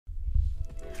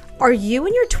Are you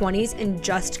in your 20s and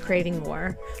just craving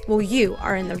more? Well, you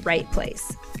are in the right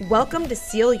place. Welcome to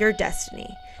Seal Your Destiny.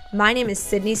 My name is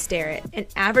Sydney Starrett, an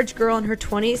average girl in her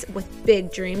 20s with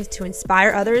big dreams to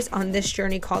inspire others on this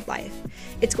journey called life.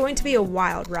 It's going to be a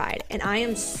wild ride, and I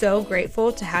am so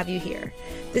grateful to have you here.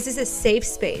 This is a safe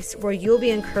space where you'll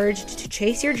be encouraged to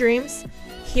chase your dreams,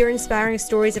 hear inspiring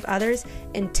stories of others,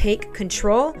 and take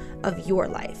control of your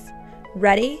life.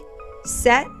 Ready,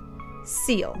 set,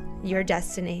 seal your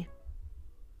destiny.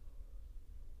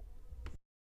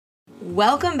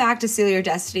 Welcome back to Seal Your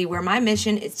Destiny, where my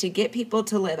mission is to get people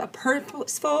to live a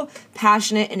purposeful,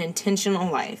 passionate, and intentional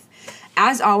life.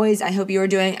 As always, I hope you are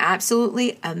doing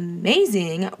absolutely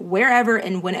amazing wherever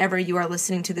and whenever you are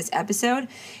listening to this episode.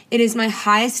 It is my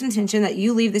highest intention that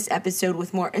you leave this episode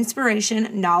with more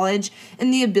inspiration, knowledge,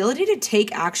 and the ability to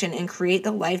take action and create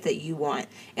the life that you want.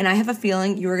 And I have a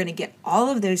feeling you are going to get all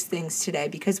of those things today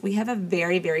because we have a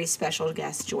very, very special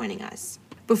guest joining us.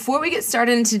 Before we get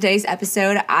started in today's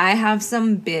episode, I have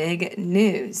some big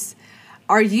news.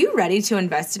 Are you ready to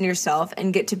invest in yourself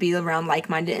and get to be around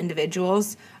like-minded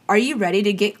individuals? Are you ready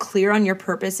to get clear on your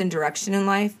purpose and direction in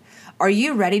life? Are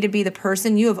you ready to be the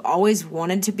person you have always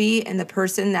wanted to be and the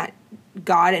person that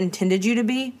God intended you to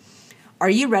be? Are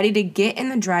you ready to get in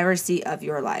the driver's seat of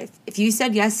your life? If you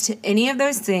said yes to any of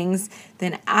those things,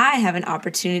 then I have an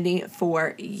opportunity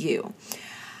for you.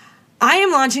 I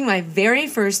am launching my very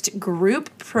first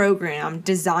group program,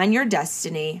 Design Your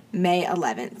Destiny, May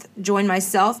 11th. Join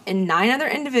myself and 9 other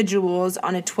individuals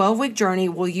on a 12-week journey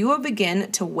where you will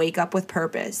begin to wake up with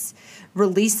purpose,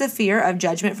 release the fear of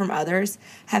judgment from others,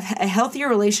 have a healthier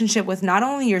relationship with not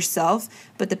only yourself,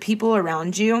 but the people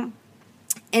around you,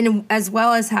 and as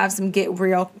well as have some get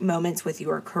real moments with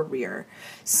your career.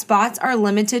 Spots are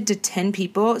limited to 10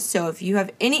 people, so if you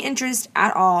have any interest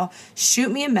at all,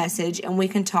 shoot me a message and we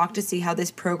can talk to see how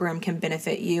this program can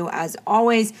benefit you. As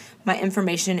always, my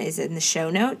information is in the show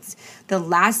notes. The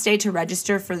last day to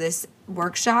register for this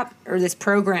workshop or this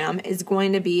program is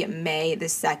going to be May the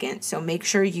 2nd, so make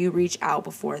sure you reach out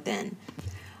before then.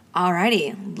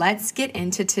 Alrighty, let's get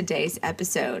into today's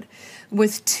episode.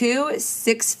 With 2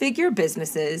 six-figure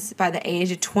businesses by the age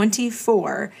of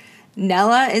 24,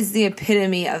 Nella is the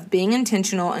epitome of being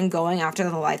intentional and going after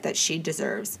the life that she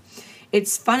deserves.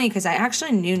 It's funny because I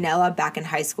actually knew Nella back in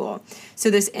high school, so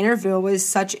this interview was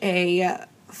such a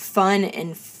fun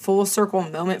and full circle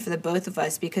moment for the both of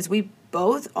us because we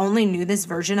both only knew this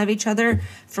version of each other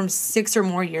from 6 or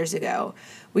more years ago.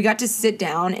 We got to sit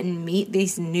down and meet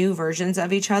these new versions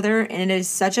of each other, and it is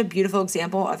such a beautiful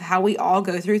example of how we all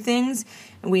go through things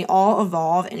and we all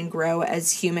evolve and grow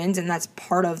as humans, and that's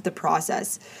part of the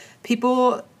process.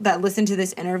 People that listen to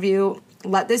this interview,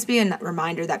 let this be a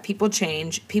reminder that people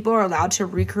change, people are allowed to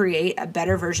recreate a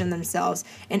better version of themselves,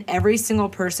 and every single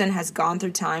person has gone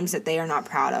through times that they are not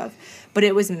proud of. But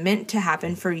it was meant to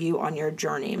happen for you on your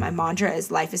journey. My mantra is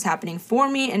life is happening for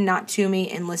me and not to me,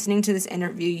 and listening to this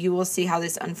interview, you will see how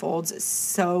this unfolds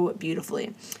so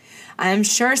beautifully. I'm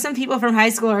sure some people from high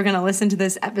school are going to listen to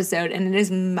this episode, and it is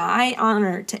my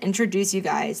honor to introduce you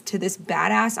guys to this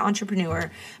badass entrepreneur,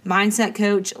 mindset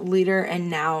coach, leader, and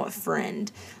now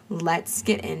friend. Let's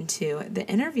get into the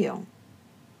interview.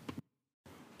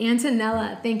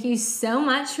 Nella, thank you so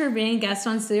much for being a guest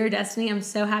on Seal Your Destiny. I'm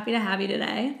so happy to have you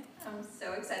today. I'm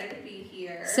so excited to be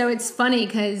here. So it's funny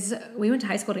because we went to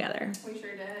high school together. We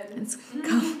sure did. It's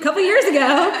a couple years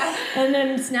ago. And then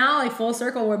it's now like full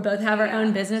circle. We both have our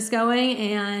own business going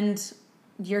and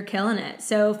you're killing it.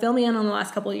 So fill me in on the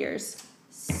last couple of years.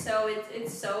 So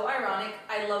it's so ironic.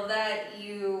 I love that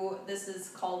this is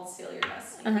called Seal Your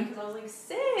Destiny because I was like,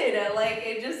 Sid, like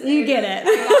it just... You get it.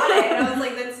 I got it. And I was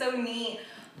like, that's so neat.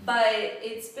 But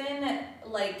it's been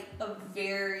like a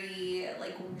very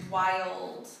like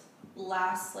wild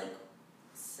last like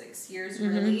 6 years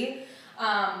really.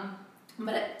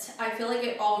 But I feel like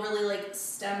it all really like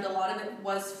stemmed, a lot of it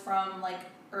was from like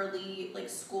early like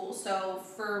school. So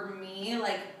for me,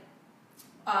 like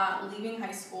leaving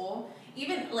high school,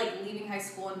 even like leaving high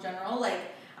school in general, like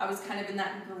I was kind of in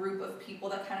that group of people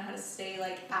that kind of had to stay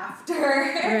like after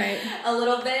a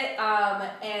little bit.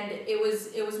 And it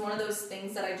was one of those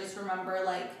things that I just remember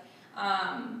like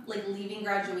leaving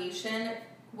graduation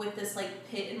with this like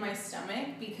pit in my stomach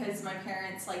because my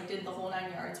parents like did the whole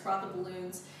 9 yards, brought the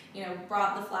balloons,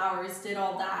 brought the flowers, did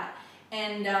all that.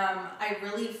 And I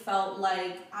really felt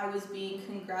like I was being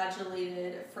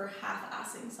congratulated for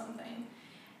half-assing something.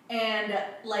 And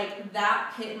like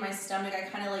that pit in my stomach, I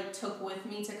kind of like took with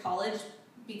me to college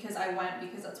because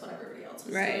that's what everybody else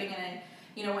was doing. And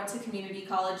I, went to community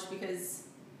college because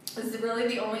it was really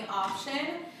the only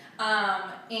option.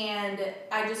 And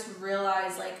I just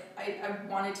realized, like, I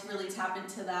wanted to really tap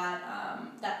into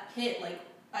that pit. Like,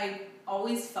 I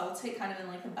always felt it kind of in,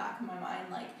 like, the back of my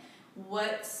mind, like,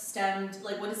 what does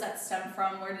that stem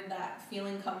from? Where did that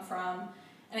feeling come from?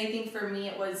 And I think for me,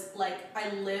 it was, like, I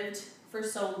lived for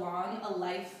so long a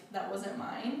life that wasn't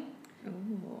mine.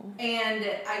 Ooh. And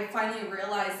I finally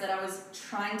realized that I was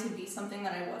trying to be something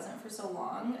that I wasn't for so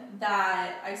long,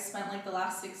 that I spent, like, the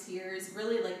last 6 years,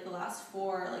 really, like, the last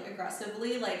 4, like,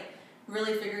 aggressively, like,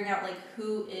 really figuring out, like,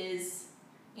 who is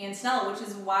Nella, which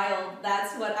is wild.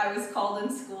 That's what I was called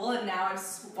in school, and now I've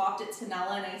swapped it to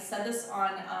Nella, and I said this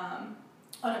on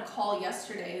a call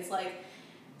yesterday. It's like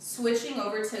switching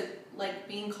over to, like,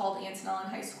 being called Nella in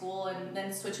high school and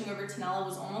then switching over to Nella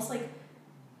was almost like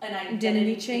an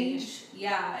identity change.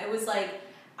 Yeah, it was like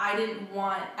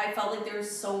I felt like there was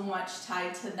so much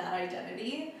tied to that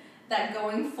identity that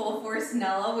going full force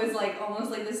Nella was, like,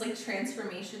 almost like this, like,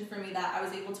 transformation for me, that I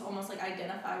was able to almost, like,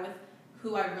 identify with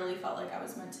who I really felt like I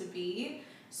was meant to be.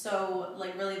 So,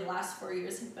 like, really the last 4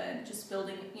 years have been just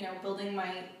building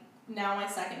my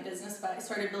second business, but I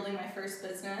started building my first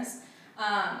business,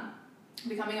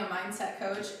 becoming a mindset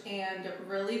coach, and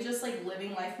really just, like,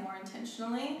 living life more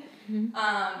intentionally,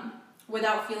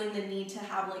 without feeling the need to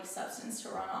have, like, substance to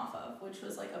run off of, which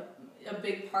was, like, a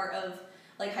big part of,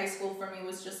 like, high school for me,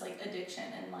 was just, like, addiction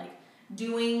and, like,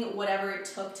 doing whatever it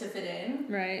took to fit in.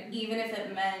 Right. Even if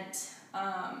it meant,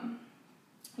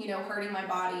 hurting my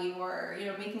body, or,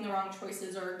 making the wrong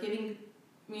choices, or giving,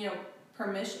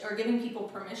 permission, or giving people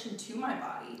permission to my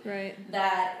body. Right.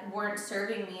 That weren't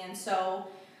serving me. And so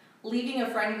leaving a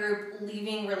friend group,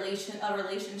 leaving a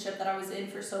relationship that I was in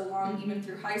for so long, even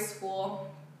through high school,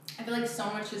 I feel like so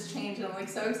much has changed, and I'm, like,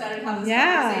 so excited to have this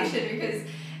conversation, because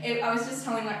I was just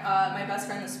telling my best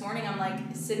friend this morning, I'm like,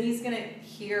 Sydney's going to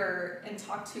hear and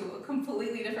talk to a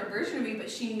completely different version of me, but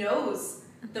she knows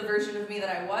the version of me that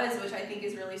I was, which I think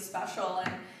is really special,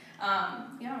 and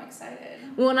I'm excited.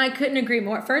 Well, and I couldn't agree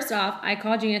more. First off, I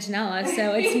called you Antonella,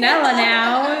 so it's Nella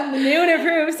now, new and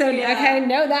improved, so okay,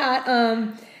 know that.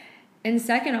 And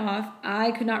second off,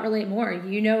 I could not relate more.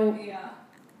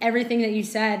 Everything that you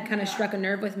said kind of struck a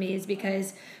nerve with me, is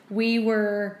because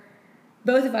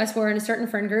both of us were in a certain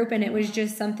friend group, and it was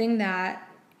just something that,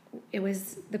 it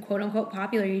was the quote unquote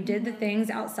popular. You did the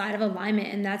things outside of alignment,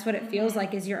 and that's what it feels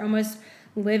like, is you're almost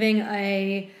living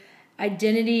a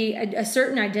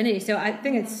certain identity. So I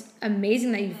think it's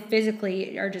amazing that you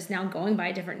physically are just now going by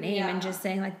a different name and just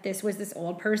saying, like, this was this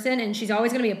old person, and she's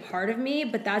always going to be a part of me,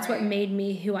 but that's what made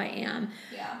me who I am.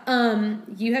 Yeah.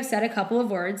 You have said a couple of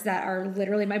words that are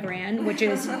literally my brand, which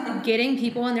is getting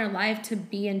people in their life to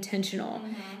be intentional.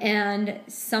 And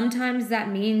sometimes that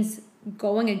means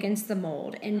going against the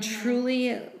mold and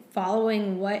truly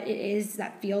following what it is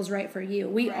that feels right for you.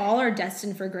 We all are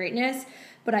destined for greatness,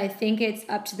 but I think it's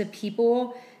up to the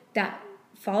people that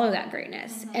follow that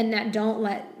greatness and that don't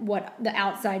let what the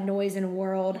outside noise in the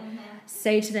world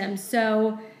say to them.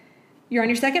 So you're on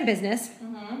your second business,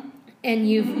 and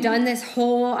you've done this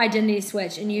whole identity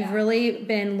switch, and you've really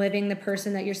been living the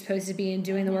person that you're supposed to be and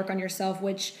doing the work on yourself,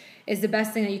 which is the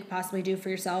best thing that you could possibly do for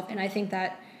yourself. And I think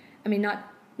that, I mean, not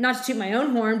to toot my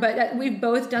own horn, but we've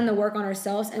both done the work on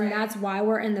ourselves, and that's why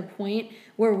we're in the point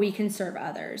where we can serve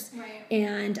others. Right.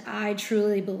 And I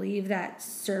truly believe that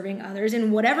serving others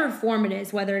in whatever form it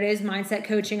is, whether it is mindset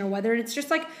coaching or whether it's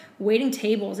just like waiting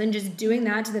tables and just doing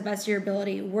that to the best of your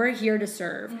ability, we're here to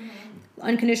serve.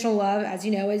 Unconditional love, as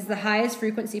you know, is the highest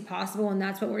frequency possible, and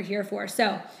that's what we're here for.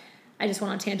 So I just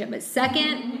went on a tangent, but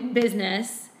second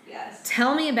business,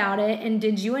 tell me about it. And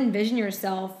did you envision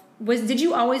yourself, did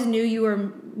you always knew you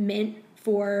were meant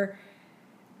for,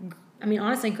 I mean,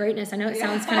 honestly, greatness? I know it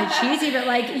sounds kind of cheesy, but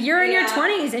like, you're in your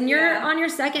 20s and you're on your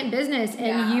second business,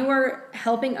 and you are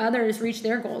helping others reach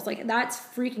their goals. Like, that's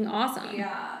freaking awesome.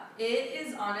 Yeah, it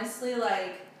is honestly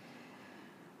like,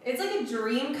 it's like a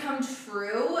dream come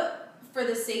true, for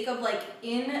the sake of, like,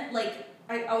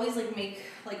 I always, like, make,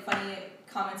 like, funny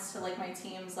comments to, like, my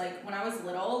teams. Like, when I was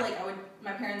little, like,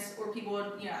 my parents or people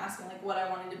would, ask me, like, what I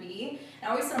wanted to be. And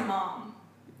I always said a mom,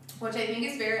 which I think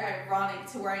is very ironic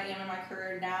to where I am in my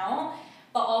career now.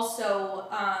 But also,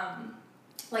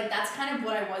 like, that's kind of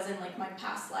what I was in, like, my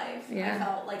past life. I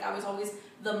felt like I was always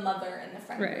the mother in the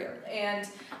friend group. And,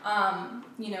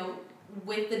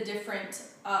 with the different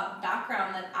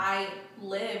background that I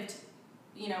lived,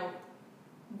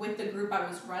 with the group I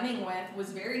was running with,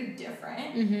 was very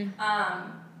different.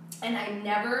 And I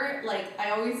never, like,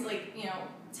 I always, like,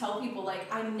 tell people, like,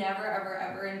 I never, ever,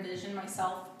 ever envisioned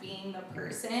myself being the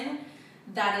person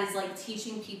that is, like,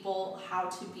 teaching people how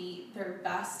to be their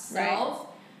best self.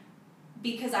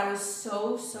 because I was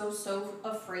so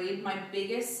afraid. My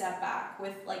biggest setback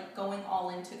with like going all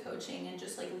into coaching and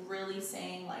just like really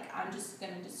saying like I'm just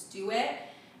gonna just do it.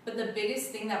 But the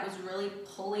biggest thing that was really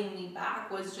pulling me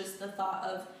back was just the thought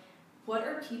of, what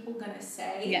are people gonna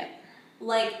say? Yeah.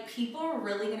 Like, people are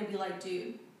really gonna be like,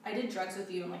 dude, I did drugs with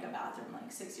you in like a bathroom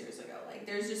like 6 years ago. Like,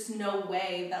 there's just no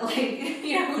way that like,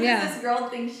 you know, who does this girl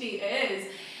think she is?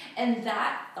 And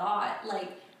that thought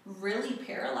like really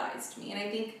paralyzed me. And I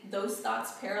think those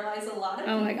thoughts paralyze a lot of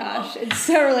people. Oh my gosh, it's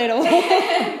so relatable.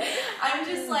 I'm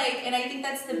just like, and I think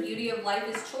that's the beauty of life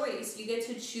is choice. You get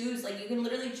to choose, like you can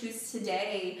literally choose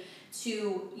today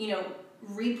to, you know,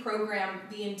 reprogram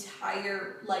the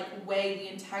entire like way,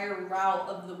 the entire route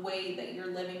of the way that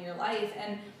you're living your life.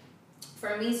 And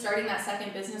for me, starting that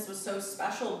second business was so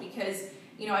special because,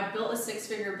 you know, I built a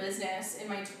 6-figure business in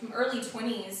my early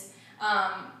 20s.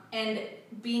 And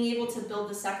being able to build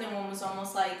the second one was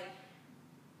almost like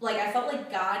I felt like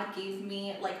God gave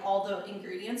me like all the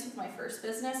ingredients with my first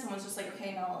business and was just like,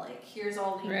 okay, no, like here's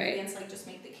all the ingredients, like just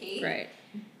make the cake. Right.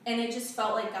 And it just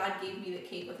felt like God gave me the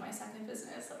cake with my second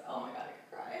business. Like, oh my God, I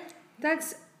could cry.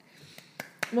 That's,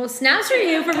 well, snaps for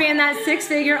you for being that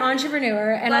 6-figure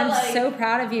entrepreneur. And I'm like, so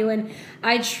proud of you. And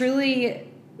I truly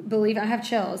believe, I have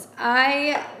chills.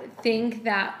 I think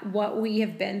that what we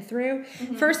have been through,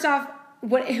 first off,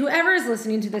 whoever is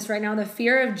listening to this right now, the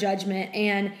fear of judgment,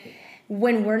 and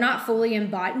when we're not fully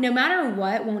embodied, no matter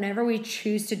what, whenever we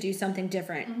choose to do something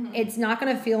different, it's not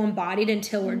going to feel embodied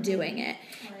until we're doing it.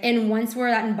 Right. And once we're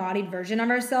that embodied version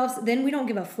of ourselves, then we don't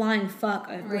give a flying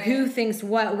fuck of who thinks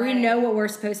what. We know what we're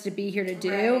supposed to be here to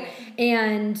do.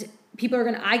 And people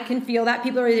are I can feel that.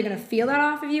 People are either going to feel that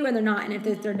off of you and they're not. And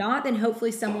if they're not, then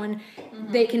hopefully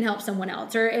they can help someone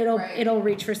else, or it'll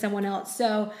reach for someone else.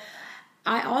 So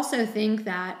I also think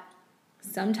that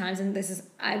sometimes, and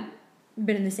I've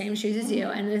been in the same shoes as you,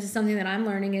 and this is something that I'm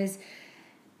learning, is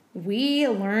we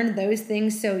learn those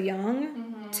things so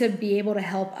young to be able to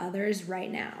help others right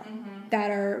now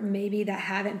that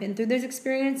haven't been through those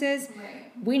experiences.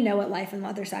 Right. We know what life on the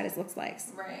other side looks like.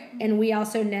 Right. And we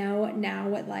also know now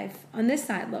what life on this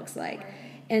side looks like. Right.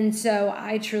 And so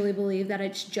I truly believe that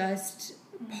it's just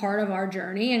part of our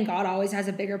journey, and God always has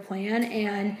a bigger plan,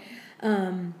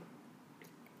 and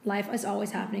life is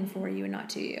always happening for you and not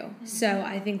to you. So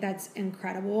I think that's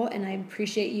incredible, and I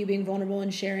appreciate you being vulnerable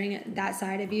and sharing that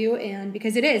side of you, and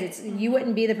because you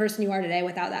wouldn't be the person you are today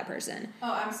without that person.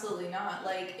 Oh, absolutely not.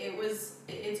 Like,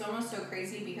 it's almost so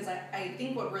crazy because I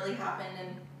think what really happened,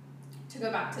 and to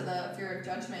go back to the fear of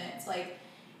judgment, it's like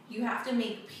you have to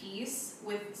make peace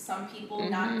with some people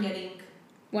not getting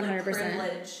 100%. The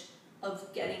privilege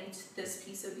of getting to this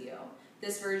piece of you,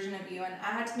 this version of you. And I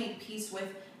had to make peace with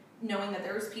knowing that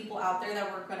there was people out there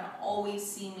that were going to always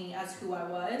see me as who I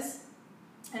was.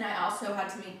 And I also had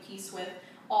to make peace with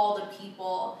all the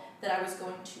people that I was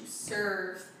going to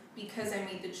serve because I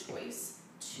made the choice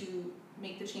to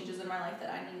make the changes in my life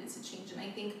that I needed to change. And I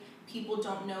think people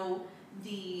don't know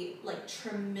the like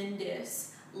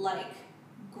tremendous like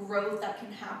growth that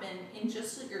can happen in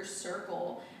just your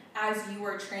circle as you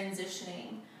are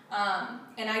transitioning.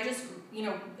 And I just, you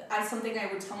know, something I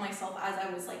would tell myself as I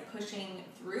was like pushing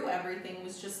through everything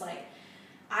was just like,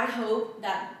 I hope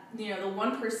that, you know, the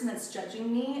one person that's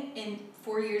judging me in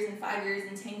 4 years and 5 years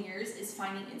and 10 years is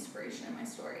finding inspiration in my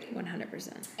story.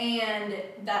 100%. And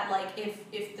that like,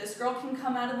 if this girl can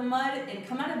come out of the mud and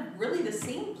come out of really the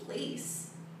same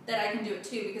place, that I can do it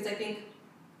too. Because I think,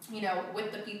 you know,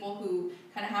 with the people who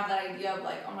kind of have that idea of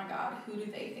like, oh my God, who do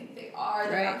they think they are?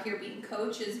 They're out here being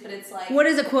coaches, but it's like, what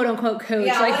is a quote unquote coach?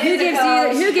 Yeah, like who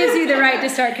gives you the right to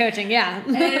start coaching? Yeah.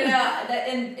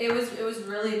 And it was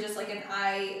really just like an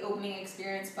eye-opening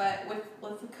experience. But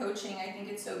with the coaching, I think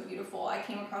it's so beautiful. I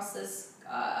came across this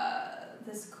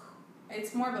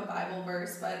it's more of a Bible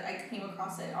verse, but I came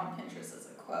across it on Pinterest as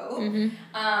a quote.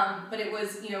 But it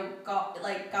was, you know,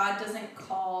 God doesn't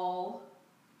call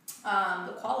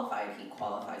the qualified, he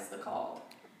qualifies the called.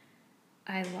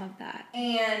 I love that.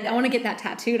 And I want to get that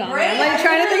tattooed on. Right? I'm like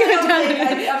trying to think of a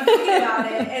tattoo. I'm thinking about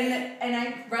it. And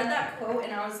I read that quote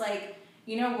and I was like,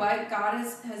 you know what? God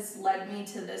has led me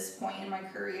to this point in my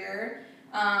career.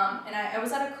 And I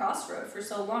was at a crossroad for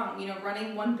so long. You know,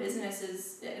 running one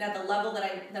business and at the level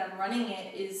that I'm running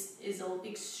it is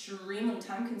extremely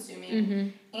time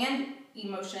consuming and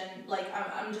emotion. Like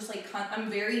I'm just like, I'm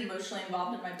very emotionally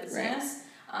involved in my business.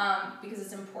 Right. Because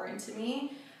it's important to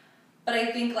me. But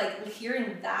I think, like,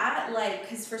 hearing that, like,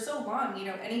 because for so long, you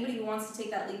know, anybody who wants to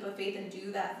take that leap of faith and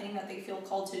do that thing that they feel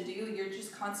called to do, you're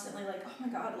just constantly like, oh my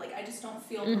God, like, I just don't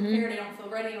feel prepared, I don't feel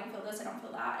ready, I don't feel this, I don't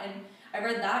feel that. And I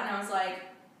read that and I was like,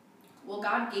 well,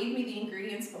 God gave me the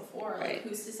ingredients before. Right. Like,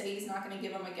 who's to say he's not going to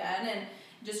give them again? And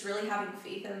just really having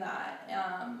faith in that.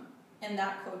 And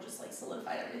that quote just, like,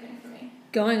 solidified everything for me.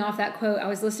 Going off that quote, I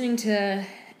was listening to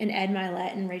an Ed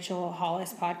Milet and Rachel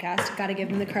Hollis podcast. Got to give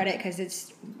them the credit because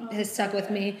has stuck with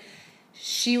me.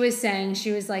 She was saying,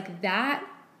 she was like, that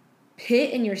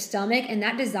pit in your stomach and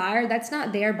that desire, that's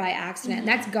not there by accident. Mm-hmm.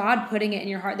 That's God putting it in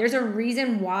your heart. There's a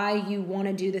reason why you want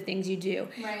to do the things you do.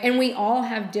 Right. And we all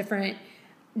have different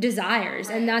desires.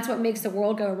 Right. And that's what makes the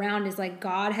world go around, is like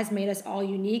God has made us all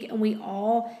unique and we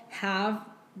all have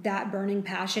that burning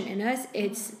passion in us.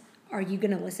 It's, are you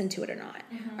going to listen to it or not?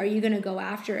 Mm-hmm. Are you going to go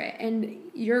after it? And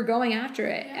you're going after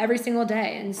it every single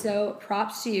day. And so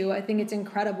props to you. I think it's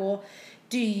incredible.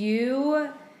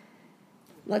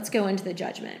 Let's go into the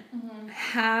judgment. Mm-hmm.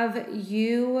 Have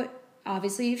you,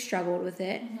 obviously you've struggled with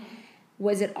it. Mm-hmm.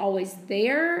 Was it always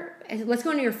there? Let's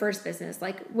go into your first business.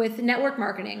 Like with network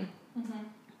marketing, mm-hmm.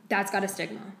 that's got a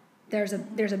stigma. There's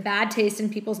a bad taste in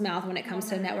people's mouth when it comes 100%.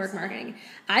 To network marketing.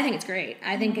 I think it's great.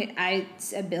 I think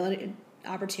it's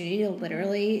opportunity to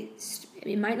literally,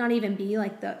 it might not even be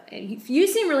like you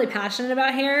seem really passionate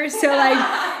about hair, so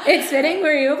like it's fitting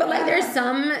for you, but like there's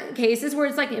some cases where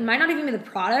it's like it might not even be the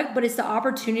product, but it's the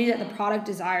opportunity that the product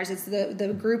desires. It's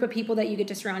the group of people that you get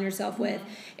to surround yourself with.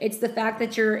 It's the fact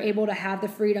that you're able to have the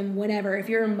freedom whenever. If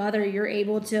you're a mother, you're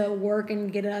able to work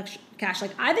and get enough cash.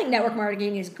 Like I think network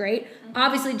marketing is great.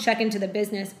 Obviously check into the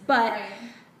business, but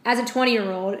as a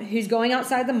 20-year-old who's going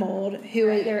outside the mold,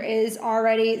 there is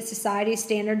already society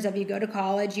standards of you go to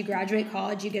college, you graduate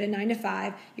college, you get a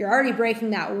 9-to-5. You're already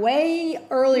breaking that way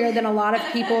earlier than a lot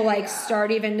of people like start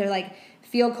even to like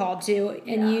feel called to.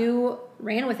 And you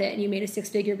ran with it and you made a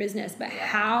 6-figure business. But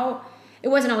it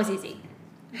wasn't always easy.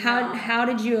 How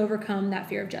did you overcome that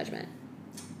fear of judgment?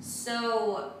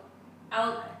 So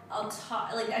I'll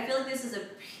talk, like, I feel like this is a,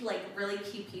 like, really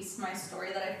key piece to my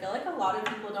story that I feel like a lot of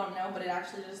people don't know, but it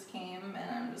actually just came, and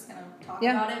I'm just going to talk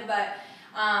about it. But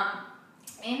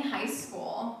in high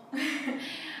school,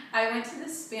 I went to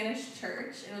this Spanish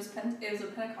church. It was a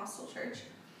Pentecostal church,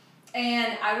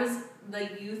 and I was the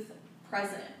youth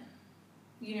president.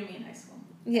 You knew me in high school.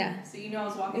 Yeah. So I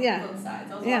was walking both sides.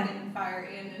 I was walking in fire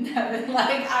and in heaven.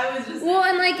 Like, I was just... Well,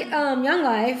 and, like, Young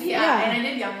Life. Yeah, and I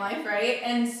did Young Life, right?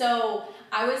 And so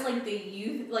I was, like,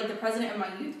 the president of my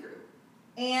youth group.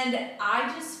 And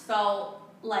I just felt,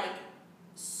 like,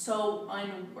 so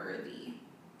unworthy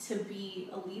to be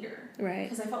a leader. Right.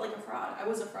 Because I felt like a fraud. I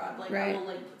was a fraud. Like, I will,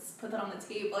 like, put that on the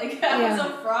tape. Like, I was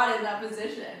a fraud in that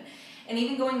position. And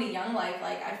even going to Young Life,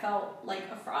 like, I felt like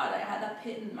a fraud. I had that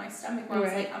pit in my stomach where I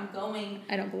was like, I'm going...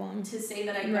 I don't belong. To say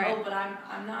that I go, but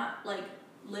I'm not, like,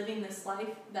 living this life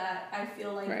that I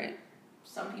feel like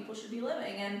some people should be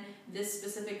living in this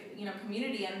specific,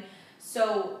 community. And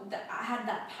so I had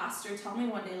that pastor tell me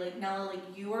one day, like, Nella, like,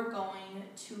 you are going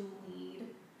to lead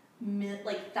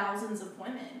thousands of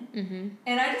women. Mm-hmm.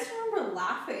 And I just remember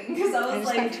laughing because I was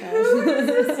like, who is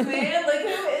this man? Like,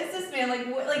 who is this man?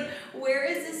 Like, where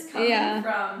is this coming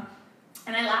from?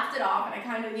 And I laughed it off and I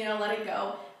kind of, let it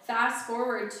go. Fast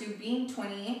forward to being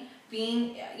 20,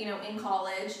 being, in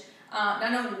college,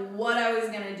 not knowing what I was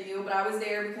going to do, but I was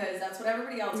there because that's what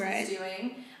everybody else was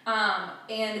doing.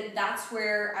 And that's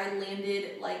where I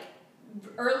landed,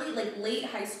 late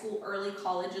high school, early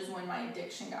college is when my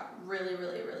addiction got really,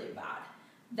 really, really bad.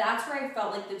 That's where I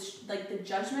felt like the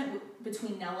judgment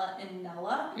between Nella and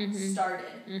Nella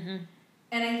started. Mm-hmm.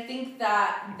 And I think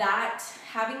that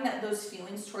having those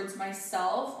feelings towards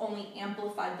myself only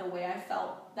amplified the way I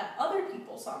felt that other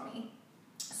people saw me.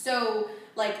 So,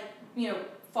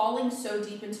 falling so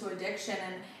deep into addiction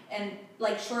and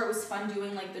sure, it was fun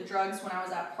doing, the drugs when I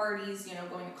was at parties,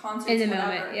 going to concerts, in the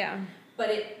moment,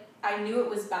 But I knew it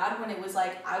was bad when it was,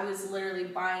 I was literally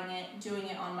buying it, doing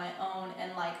it on my own,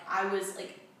 and, I was,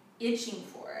 itching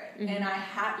for it. Mm-hmm. And I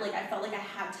felt like I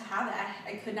had to have it.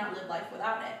 I could not live life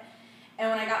without it. And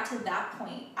when I got to that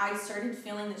point, I started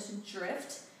feeling this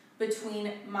drift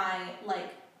between my,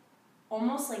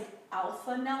 almost,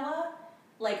 alpha Nella.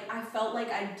 I felt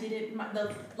like I didn't,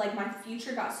 my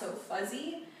future got so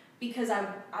fuzzy because I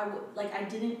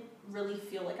didn't really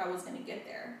feel like I was going to get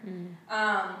there. Mm.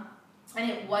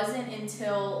 And it wasn't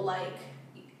until,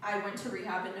 I went to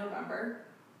rehab in November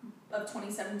of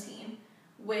 2017,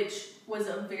 which was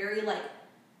a very,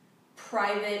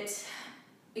 private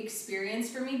experience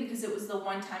for me because it was the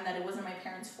one time that it wasn't my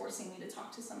parents forcing me to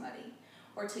talk to somebody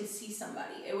or to see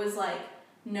somebody. It was,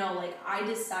 no, I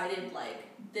decided,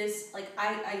 this,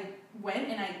 I went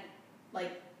and I,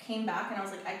 came back and I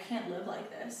was I can't live like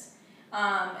this.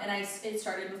 And it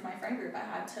started with my friend group. I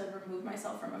had to remove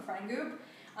myself from a friend group.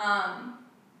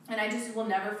 And I just will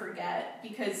never forget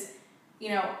because you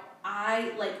know,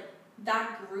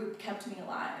 that group kept me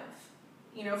alive,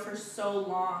 you know, for so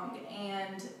long.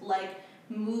 And like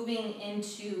moving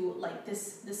into like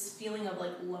this feeling of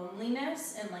like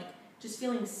loneliness and like just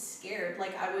feeling scared.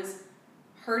 Like I was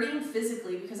hurting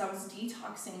physically because I was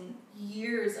detoxing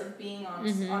years of being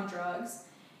on drugs.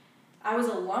 I was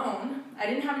alone. I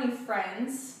didn't have any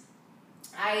friends.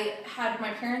 I had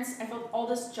my parents, I felt all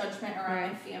this judgment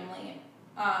around my family.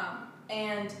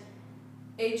 And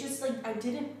it just like, I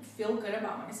didn't feel good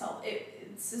about myself.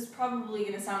 This is probably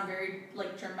going to sound very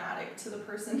like dramatic to the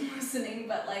person listening,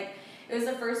 but like it was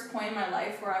the first point in my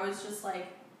life where I was just like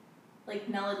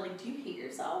Nella, like, do you hate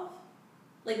yourself?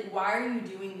 Like, why are you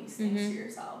doing these things to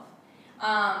yourself?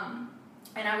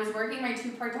 And I was working my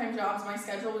 2 part-time jobs. My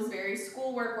schedule was very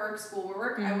schoolwork.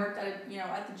 I worked at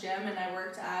the gym, and I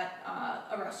worked at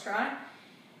a restaurant.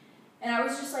 And I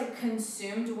was just like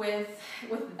consumed with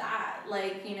that.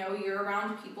 Like, you know, you're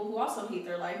around people who also hate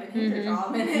their life and hate their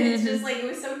job, and it's just like, it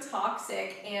was so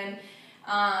toxic. And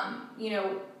you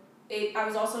know, I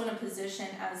was also in a position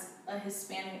as a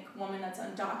Hispanic woman that's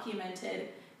undocumented,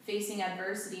 facing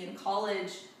adversity in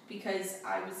college, because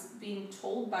I was being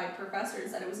told by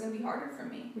professors that it was going to be harder for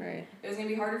me. Right. It was going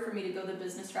to be harder for me to go the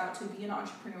business route, to be an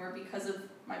entrepreneur, because of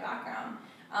my background.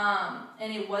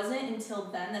 And it wasn't until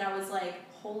then that I was like,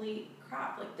 holy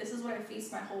crap, like this is what I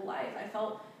faced my whole life. I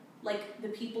felt like the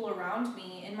people around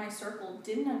me in my circle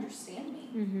didn't understand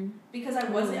me. Because I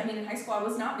wasn't, I mean, in high school, I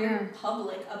was not very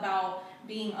public about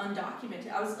being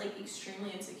undocumented. I was like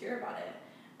extremely insecure about it.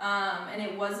 And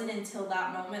it wasn't until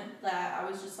that moment that I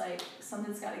was just like,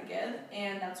 something's got to give.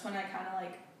 And that's when I kind of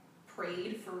like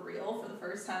prayed for real for the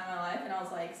first time in my life. And I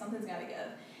was like, something's got to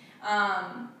give.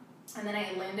 And then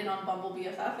I landed on Bumble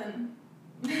BFF and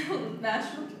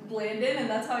Nashville landed, and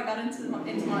that's how I got into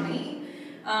money.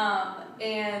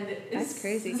 And that's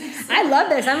crazy. I love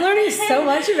this. I'm learning so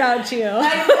much about you.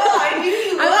 I know. I knew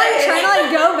you would. I'm like trying to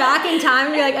like go back in time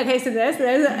and be like, okay, so this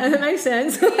that makes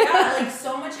sense. Yeah, like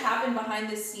so much happened behind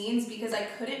the scenes because I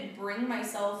couldn't bring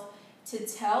myself to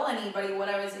tell anybody what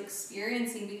I was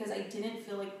experiencing because I didn't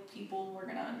feel like people were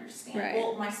gonna understand. Right.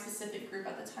 Well, my specific group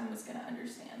at the time was gonna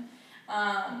understand.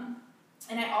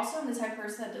 And I also am the type of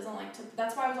person that doesn't like to.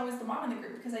 That's why I was always the mom in the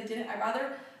group, because I'd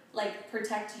rather like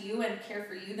protect you and care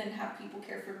for you than have people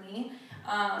care for me.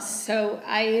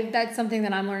 That's something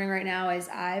that I'm learning right now is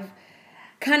I've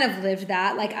kind of lived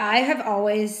that. Like I have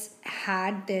always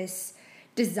had this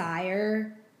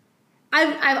desire.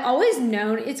 I've always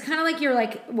known, it's kind of like you're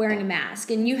like wearing a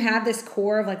mask and you have this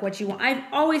core of like what you want. I've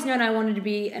always known I wanted to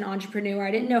be an entrepreneur.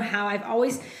 I didn't know how. I've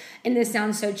always, and this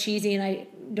sounds so cheesy and I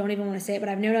don't even want to say it, but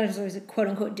I've known I was always quote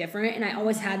unquote different, and I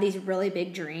always had these really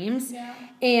big dreams. Yeah.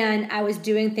 And I was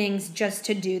doing things just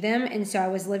to do them, and so I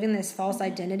was living this false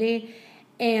identity.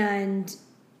 And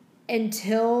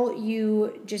until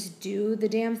you just do the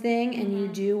damn thing and you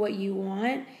do what you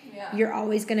want, you're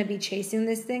always going to be chasing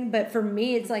this thing. But for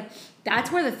me, it's like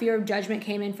that's where the fear of judgment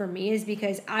came in for me, is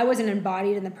because I wasn't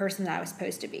embodied in the person that I was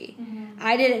supposed to be.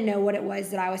 I didn't know what it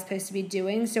was that I was supposed to be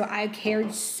doing, so I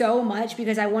cared so much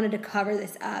because I wanted to cover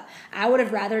this up. I would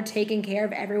have rather taken care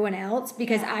of everyone else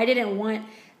because I didn't want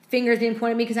fingers being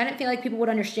pointed at me because I didn't feel like people would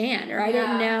understand, or I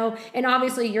didn't know. And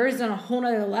obviously yours is on a whole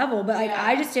nother level, but like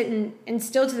I just didn't. And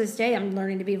still to this day, I'm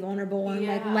learning to be vulnerable and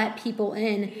like let people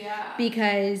in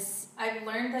because I've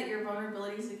learned that your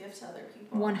vulnerability is a gift to other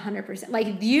people. 100%.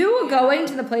 Like you going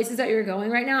to the places that you're going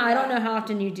right now, I don't know how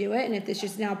often you do it, and if it's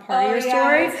just now part of your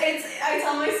story. I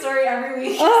tell my story every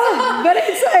week. But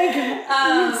it's like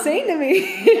insane to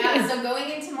me. So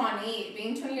going into Monty,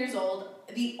 being 20 years old,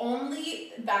 the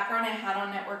only background I had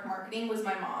on network marketing was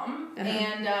my mom,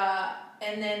 and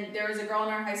then there was a girl in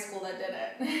our high school that did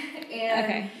it.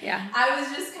 And I was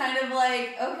just kind of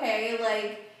like, okay,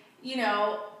 like, you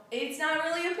know, it's not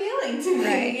really appealing to me.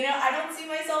 Right. You know, I don't see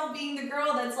myself being the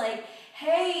girl that's like,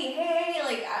 hey,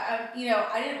 like,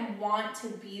 I didn't want to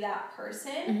be that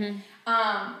person.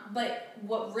 But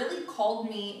what really called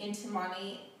me into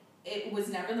money, it was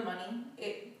never the money.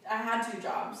 I had 2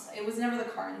 jobs. It was never the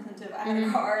car incentive. I had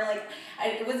a car. Like,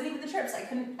 it wasn't even the trips. I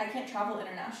can't travel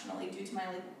internationally due to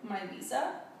my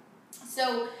visa.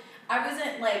 So I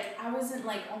wasn't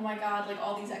like, oh my God, like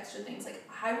all these extra things. Like,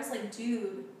 I was like,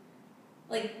 dude,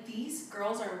 like, these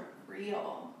girls are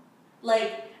real.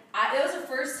 Like, it was the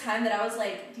first time that I was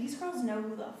like, these girls know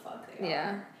who the fuck they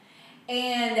are.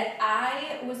 And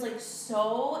I was, like,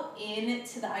 so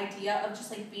into the idea of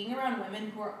just, like, being around women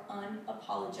who are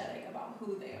unapologetic about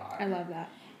who they are. I love that.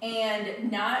 And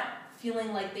not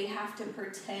feeling like they have to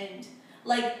pretend.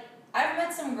 Like, I've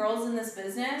met some girls in this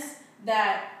business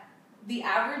that the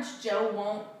average Joe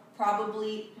won't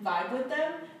probably vibe with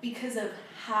them because of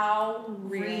how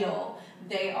real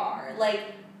they are. Like,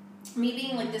 me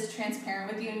being like this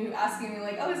transparent with you and you asking me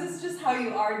like, oh, is this just how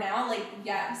you are now? Like,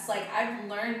 yes. Like, I've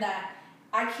learned that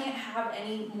I can't have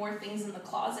any more things in the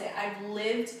closet. I've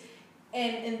lived,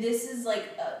 and this is like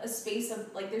a space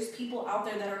of like, there's people out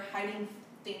there that are hiding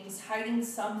things, hiding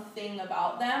something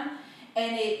about them,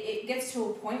 and it gets to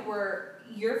a point where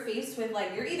you're faced with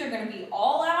like, you're either going to be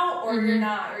all out or you're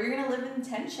not, or you're going to live in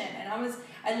tension. And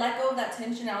I let go of that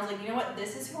tension. I was like, you know what,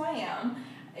 this is who I am.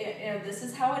 You know, this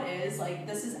is how it is. Like,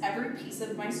 this is every piece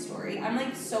of my story. I'm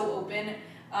like so open.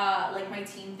 Like, my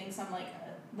team thinks I'm like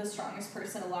the strongest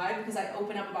person alive because I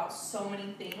open up about so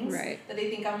many things that they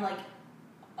think I'm like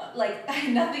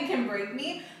nothing can break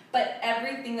me. But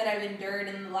everything that I've endured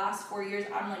in the last 4 years,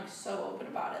 I'm like so open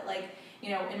about it. Like, you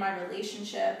know, in my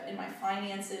relationship, in my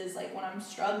finances, like when I'm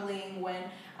struggling, when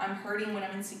I'm hurting, when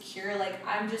I'm insecure, like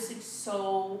I'm just like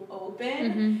so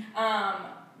open.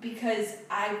 Because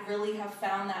I really have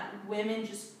found that women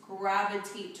just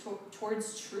gravitate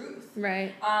towards truth.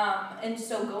 Right. And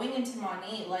so going into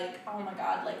Monat, like, oh my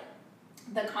God, like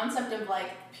the concept of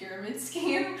like pyramid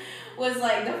scheme was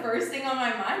like the first thing on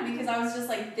my mind, because I was just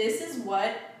like, this is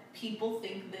what people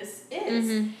think this is.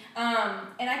 And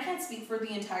I can't speak for the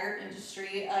entire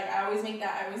industry. Like, I always make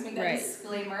that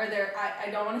disclaimer there. I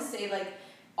don't want to say like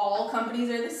all companies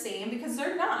are the same, because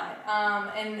they're not.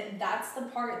 And that's the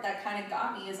part that kind of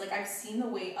got me, is like, I've seen the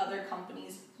way other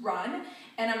companies run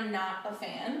and I'm not a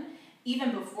fan.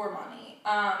 Even before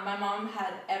Monat, my mom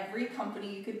had every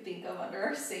company you could think of under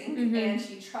our sink, and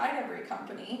she tried every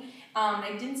company.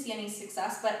 I didn't see any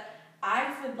success, but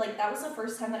I feel like that was the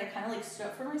first time that I kind of like stood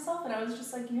up for myself, and I was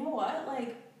just like, you know what,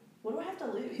 like, what do I have to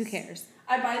lose? Who cares?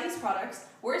 I buy these products.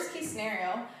 Worst case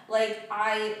scenario, like,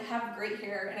 I have great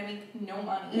hair and I make no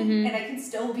money, and I can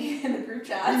still be in the group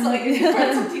chats, like, and be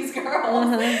friends with these girls.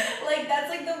 Like, that's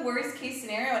like the worst case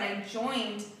scenario. And I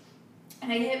joined,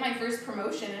 and I hit my first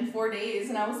promotion in 4 days,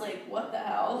 and I was like, what the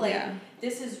hell? Like,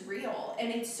 this is real.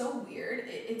 And it's so weird.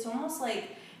 It's almost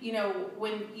like, you know,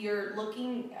 when you're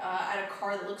looking at a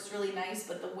car that looks really nice,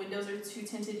 but the windows are too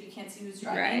tinted, you can't see who's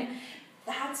driving.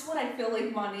 That's what I feel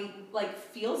like Monat like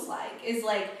feels like, is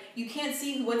like, you can't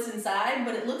see what's inside,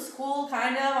 but it looks cool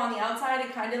kind of on the outside.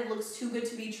 It kind of looks too good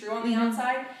to be true on the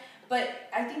outside. But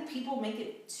I think people make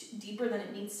it deeper than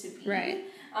it needs to be. And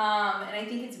I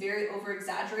think it's very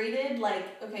over-exaggerated.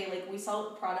 Like, okay, like, we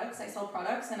sell products. I sell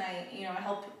products, and I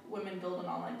help women build an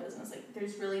online business. Like,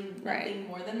 there's really nothing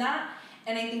more than that.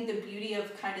 And I think the beauty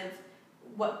of kind of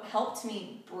what helped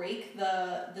me break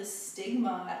the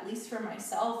stigma, at least for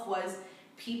myself, was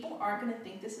people aren't going to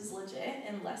think this is legit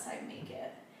unless I make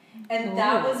it. And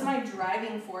that was my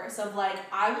driving force of like,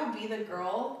 I will be the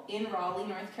girl in Raleigh,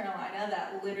 North Carolina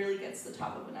that literally gets the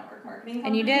top of a network marketing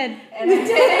company. And you did. And I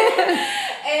did.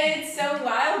 And it's so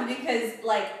wild, because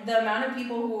like the amount of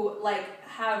people who like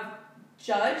have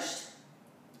judged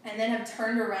and then have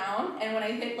turned around, and when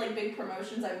I hit like big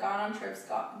promotions, I've gone on trips,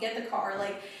 get the car,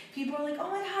 like people are like, oh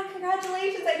my God,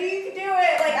 congratulations, I knew you could do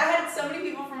it. Like, I had so many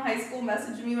people from high school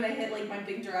message me when I hit like my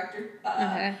big director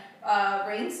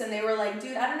ranks, and they were like,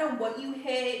 dude, I don't know what you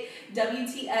hit,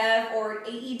 WTF or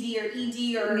AED or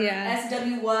ED or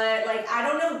SW what, like, I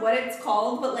don't know what it's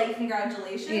called, but like,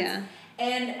 congratulations.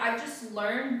 And I just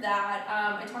learned that,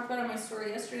 I talked about it on my story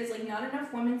yesterday, is like, not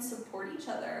enough women support each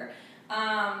other.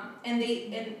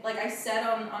 And like I said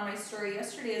on my story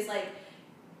yesterday, is like,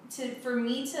 for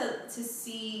me to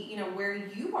see, you know, where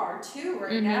you are too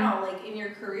right now, like in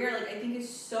your career, like I think is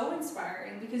so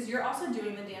inspiring, because you're also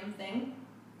doing the damn thing,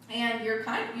 and you're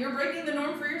breaking the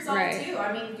norm for yourself too.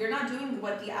 I mean, you're not doing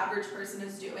what the average person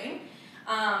is doing.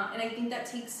 And I think that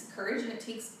takes courage, and it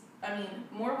takes, I mean,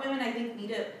 more women, I think, need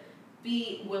to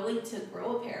be willing to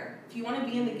grow a pair. If you want to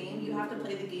be in the game, you have to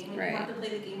play the game, and you have to play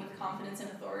the game with confidence and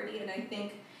authority. And I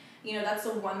think, you know, that's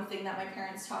the one thing that my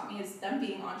parents taught me, is them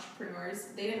being entrepreneurs.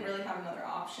 They didn't really have another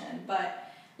option,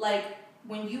 but like,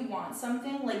 when you want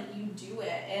something, like, you do it.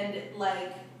 And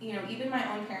like, you know, even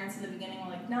my own parents in the beginning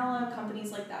were like, Nella,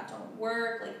 companies like that don't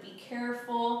work, like, be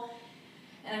careful.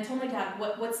 And I told my dad,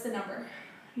 what's the number?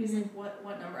 He's like,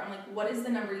 what number? I'm like, what is the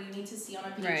number you need to see on a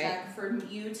paycheck for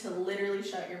you to literally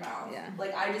shut your mouth?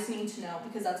 Like, I just need to know,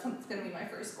 because that's what's going to be my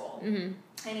first goal. And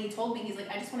he told me, he's like,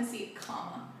 I just want to see a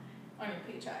comma on your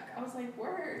paycheck. I was like,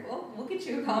 word, well, we'll get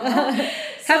you a comma.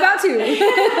 How about two?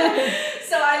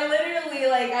 So I literally,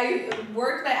 like, I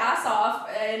worked my ass off,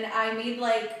 and I made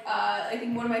like, I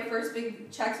think one of my first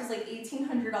big checks was like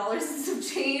 $1,800 and some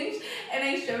change, and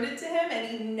I showed it to him, and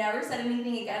he never said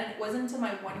anything again. And it wasn't until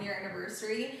my 1 year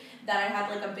anniversary that I had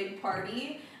like a big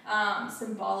party,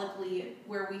 symbolically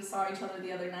where we saw each other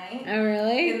the other night. Oh,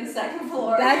 really? In the second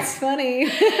floor. That's funny.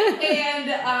 And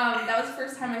that was the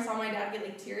first time I saw my dad get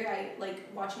like teary-eyed, like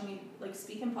watching me like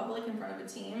speak in public in front of a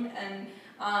team. And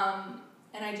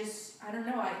I don't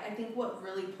know, I think what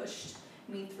really pushed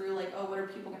me through, like, oh, what are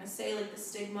people going to say, like, the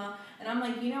stigma, and I'm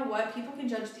like, you know what, people can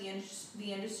judge the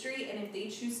industry, and if they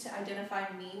choose to identify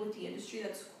me with the industry,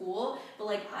 that's cool, but,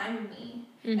 like, I'm me,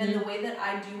 and the way that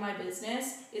I do my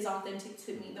business is authentic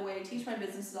to me, the way I teach my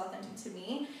business is authentic to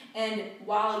me, and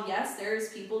while, yes,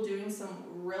 there's people doing some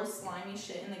real slimy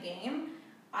shit in the game,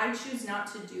 I choose not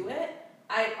to do it.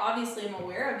 I obviously am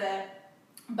aware of it,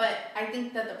 but I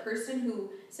think that the person who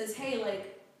says, hey,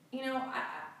 like, you know,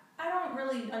 I don't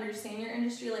really understand your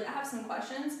industry, like, I have some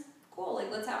questions, cool,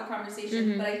 like, let's have a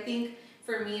conversation, but I think,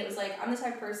 for me, it was, like, I'm the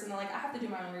type of person that, like, I have to do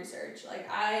my own research, like,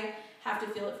 I have to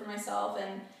feel it for myself,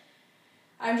 and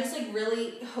I'm just, like,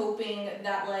 really hoping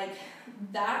that, like,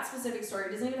 that specific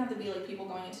story doesn't even have to be, like, people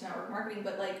going into network marketing,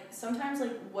 but, like, sometimes,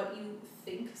 like, what you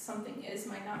think something is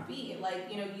might not be. Like,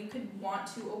 you know, you could want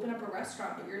to open up a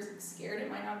restaurant, but you're, like, scared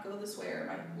it might not go this way, or it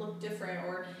might look different,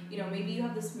 or, you know, maybe you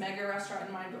have this mega restaurant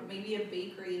in mind, but maybe a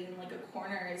bakery in, like, a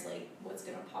corner is, like, what's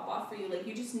gonna pop off for you. Like,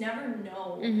 you just never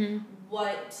know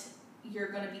what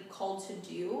you're gonna be called to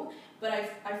do, but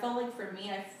I felt like for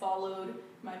me, I followed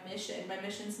my mission. My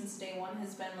mission since day one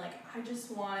has been, like, I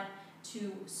just want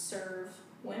to serve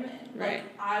women. Right. Like,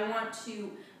 I want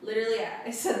to, literally,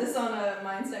 I said this on a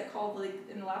mindset call, like,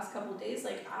 in the last couple of days,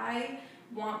 like, I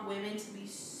want women to be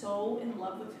so in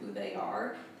love with who they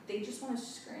are, they just want to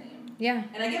scream. Yeah.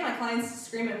 And I get my clients to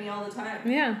scream at me all the time.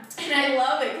 Yeah. And I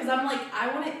love it, because I'm like,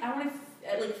 I want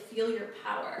to, like, feel your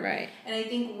power. Right. And I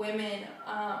think women,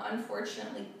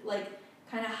 unfortunately, like,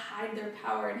 kind of hide their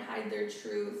power and hide their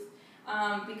truth,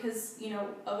 because, you know,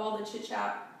 of all the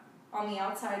chit-chat on the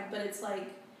outside, but it's like,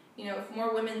 you know, if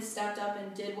more women stepped up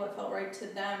and did what felt right to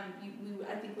them,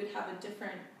 I think we'd have a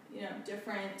different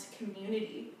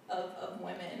community of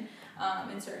women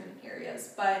in certain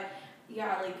areas. But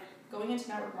yeah, like, going into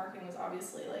network marketing was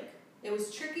obviously, like, it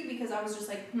was tricky, because I was just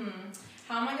like,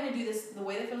 how am I going to do this the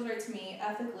way that feels right to me,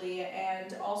 ethically,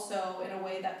 and also in a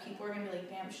way that people are going to be like,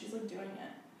 damn, she's, like, doing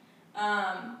it.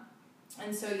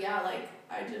 And so, yeah, like,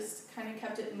 I just kind of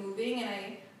kept it moving,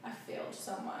 and I failed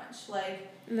so much. Like,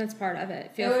 and that's part of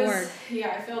it. Fail forward.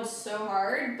 Yeah, I failed so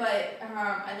hard, but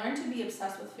I learned to be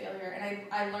obsessed with failure, and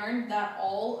I learned that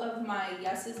all of my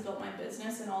yeses built my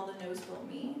business, and all the no's built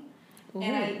me. Ooh.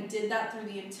 And I did that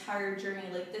through the entire journey.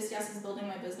 Like, this yes is building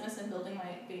my business and building my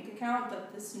bank account,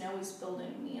 but this no is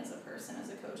building me as a person, as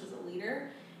a coach, as a leader.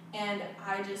 And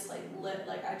I just, like,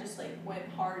 went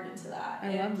hard into that.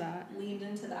 I love that. Leaned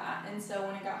into that. And so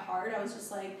when it got hard, I was just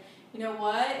like, you know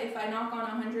what? If I knock on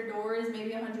 100 doors,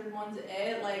 maybe 101's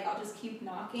it. Like, I'll just keep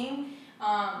knocking.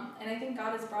 And I think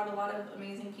God has brought a lot of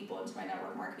amazing people into my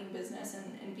network marketing business,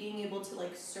 and being able to,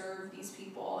 like, serve these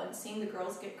people, and seeing the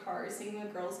girls get cars, seeing the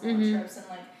girls go on trips, and,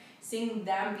 like, seeing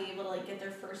them be able to, like, get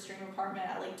their first dream apartment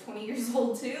at, like, 20 years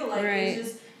old too. Like, right.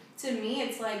 It's just, to me,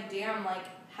 it's like, damn, like,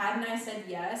 hadn't I said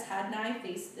yes, hadn't I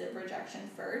faced the rejection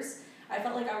first, I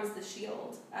felt like I was the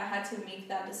shield. I had to make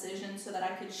that decision so that I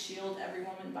could shield every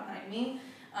woman behind me,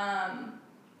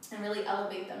 and really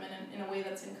elevate them in a way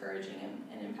that's encouraging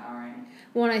and empowering.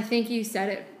 Well, and I think you said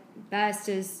it best,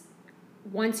 is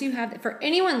once you have, for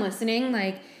anyone listening,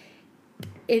 like,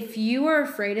 if you are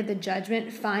afraid of the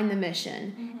judgment, find the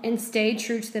mission and stay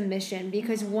true to the mission,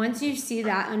 because once you see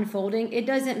that unfolding, it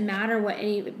doesn't matter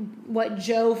what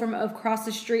Joe from across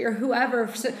the street or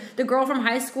whoever, the girl from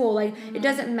high school, like, it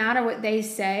doesn't matter what they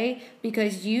say,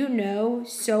 because you know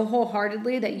so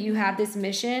wholeheartedly that you have this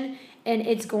mission, and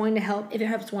it's going to help. If it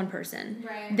helps one person,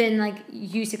 right, then, like,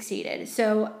 you succeeded.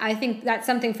 So I think that's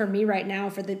something for me right now,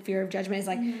 for the fear of judgment, is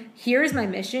like, here's my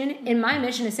mission. And my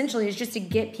mission essentially is just to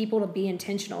get people to be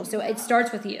intentional. So it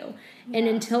starts with you. Yeah. And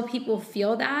until people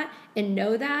feel that and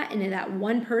know that, and then that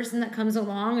one person that comes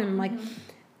along, and I'm like,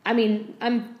 I mean,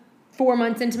 I'm 4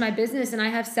 months into my business and I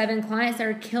have 7 clients that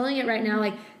are killing it right now.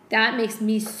 Like, that makes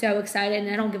me so excited,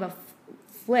 and I don't give a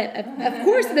flip. Of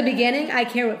course, at the beginning, I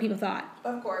care what people thought.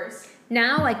 Of course.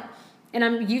 Now, like,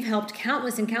 and you've helped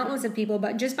countless and countless of people,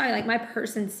 but just by, like, my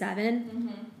person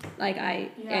 7, like,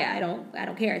 I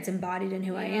don't care. It's embodied in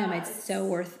who I am. It's so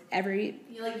worth every.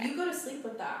 Like, you go to sleep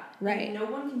with that. Right. Like, no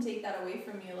one can take that away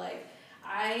from you. Like,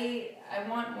 I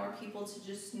want more people to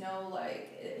just know, like,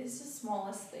 it's the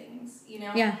smallest things, you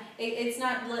know? Yeah. It's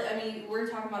not, I mean, we're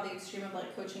talking about the extreme of,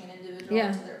 like, coaching an individual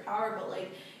into their power, but,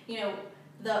 like, you know,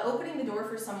 the opening the door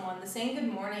for someone, the saying good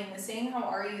morning, the saying how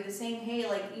are you, the saying, hey,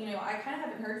 like, you know, I kind of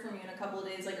haven't heard from you in a couple of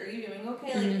days, like, are you doing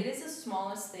okay? Like, it is the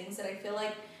smallest things that I feel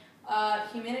like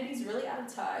Humanity's really out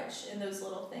of touch in those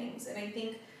little things. And I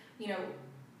think,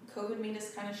 COVID made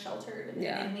us kind of sheltered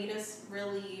and made us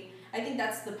really, I think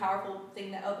that's the powerful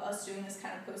thing of us doing this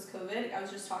kind of post-COVID. I was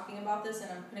just talking about this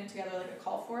and I'm putting together like a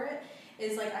call for it,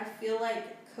 is like I feel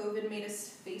like COVID made us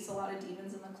face a lot of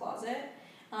demons in the closet.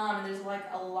 And there's like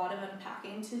a lot of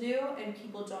unpacking to do and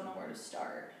people don't know where to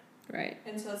start. Right.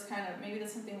 And so it's kind of, maybe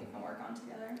that's something we can work on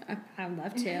together. I would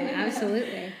love to.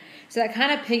 Absolutely. So that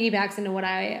kind of piggybacks into what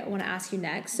I want to ask you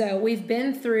next. So we've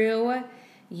been through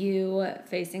you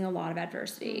facing a lot of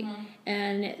adversity,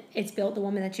 and it's built the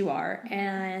woman that you are.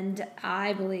 And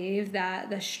I believe that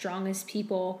the strongest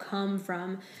people come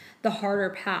from the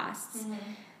harder pasts.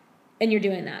 And you're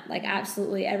doing that, like,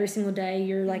 absolutely every single day.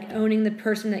 You're like owning the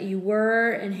person that you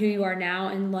were and who you are now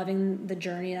and loving the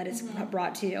journey that it's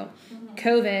brought to you.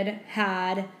 COVID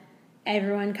had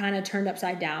everyone kind of turned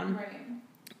upside down. Right.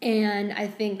 And I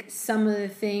think some of the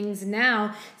things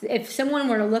now, if someone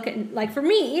were to look at, like, for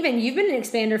me, even you've been an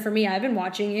expander for me. I've been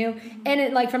watching you, and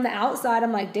it, like, from the outside,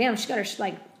 I'm like, damn, she's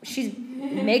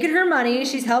making her money.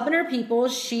 She's helping her people.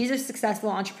 She's a successful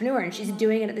entrepreneur, and she's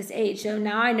doing it at this age. So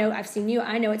now I know, I've seen you.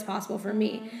 I know it's possible for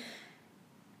me.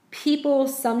 People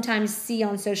sometimes see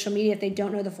on social media, if they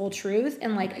don't know the full truth,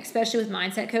 and like, especially with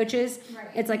mindset coaches,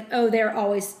 it's like, oh, they're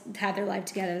always have their life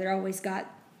together. They're always got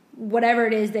whatever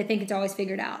it is, they think it's always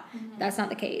figured out. That's not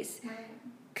the case.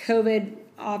 COVID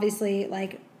obviously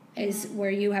like is where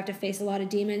you have to face a lot of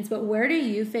demons, but where do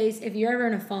you face, if you're ever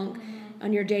in a funk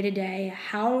on your day-to-day,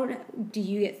 how do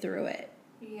you get through it?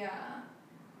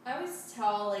 I always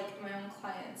tell like my own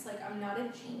clients, like, I'm not a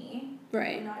genie.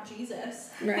 Right. I'm not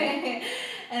Jesus. Right.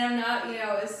 And I'm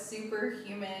not, a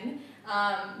superhuman.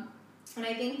 And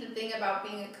I think the thing about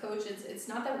being a coach is it's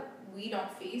not that we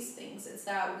don't face things, it's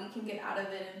that we can get out of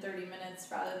it in 30 minutes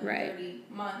rather than 30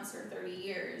 months or 30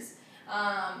 years.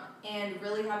 And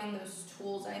really having those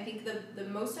tools. And I think the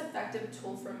most effective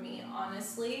tool for me,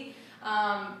 honestly,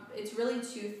 it's really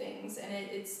two things. And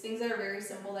it's things that are very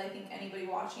simple that I think anybody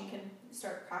watching can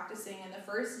start practicing. And the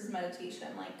first is meditation,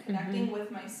 like connecting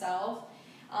with myself.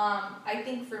 I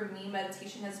think for me,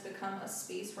 meditation has become a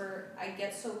space where I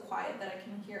get so quiet that I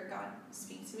can hear God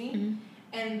speak to me.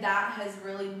 And that has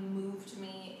really moved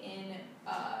me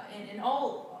in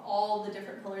all the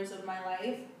different pillars of my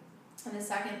life. And the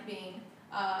second being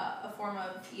a form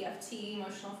of EFT,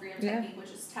 emotional freedom technique,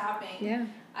 which is tapping.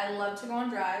 I love to go on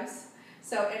drives.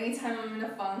 So anytime I'm in a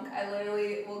funk, I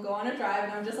literally will go on a drive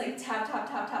and I'm just like tap, tap,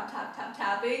 tap, tap, tap, tap,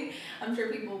 tapping. I'm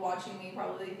sure people watching me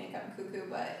probably think I'm cuckoo,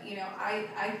 but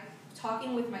I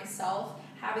talking with myself,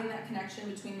 having that connection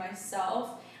between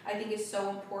myself, I think is so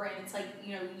important. It's like,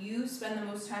 you spend the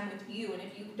most time with you, and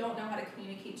if you don't know how to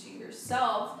communicate to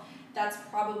yourself, that's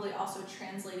probably also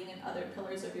translating in other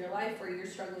pillars of your life where you're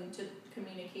struggling to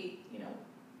communicate,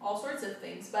 all sorts of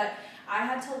things. But I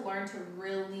had to learn to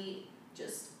really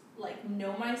just like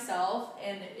know myself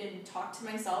and talk to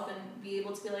myself and be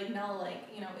able to be like, no, like,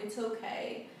 it's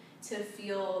okay to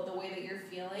feel the way that you're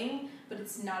feeling, but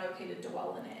it's not okay to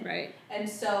dwell in it. Right. And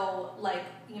so, like,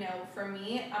 for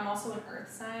me, I'm also an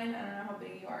earth sign. I don't know how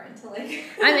big you are into, like...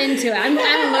 I'm into it. I'm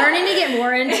learning to get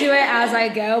more into it as I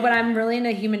go, but I'm really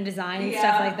into human design and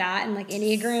stuff like that, and, like,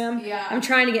 Enneagram. Yeah. I'm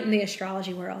trying to get in the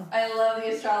astrology world. I love the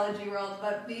astrology world,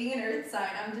 but being an earth sign,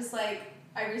 I'm just, like...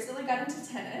 I recently got into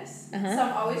tennis, so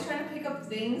I'm always trying to pick up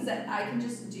things that I can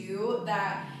just do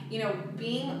that,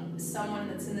 being someone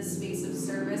that's in the space of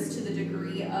service to the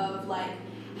degree of, like,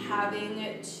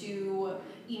 having to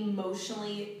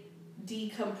emotionally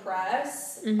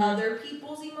decompress other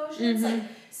people's emotions. Like,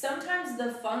 sometimes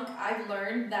the funk, I've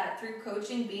learned that through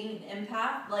coaching, being an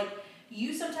empath, like,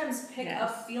 you sometimes pick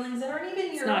up feelings that aren't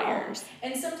even your own. Yours.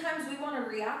 And sometimes we want to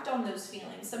react on those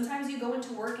feelings. Sometimes you go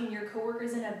into work and your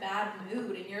coworker's in a bad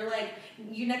mood and you're like,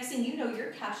 next thing you know,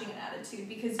 you're catching an attitude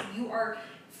because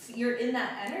you're in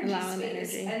that energy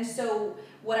space. And so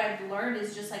what I've learned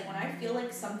is just like when I feel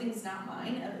like something's not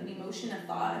mine, an emotion, a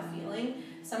thought, a feeling,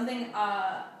 something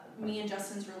me and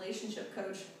Justin's relationship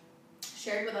coach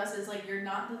shared with us is like, you're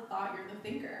not the thought, you're the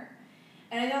thinker.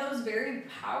 And I thought it was very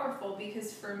powerful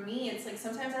because for me, it's like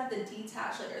sometimes I have to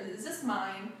detach, like, is this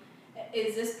mine?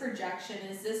 Is this projection?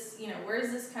 Is this, where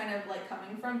is this kind of like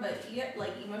coming from? But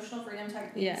like emotional freedom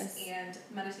techniques and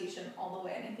meditation all the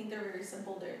way. And I think they're very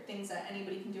simple. They're things that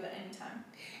anybody can do at any time.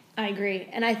 I agree.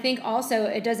 And I think also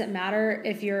it doesn't matter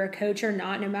if you're a coach or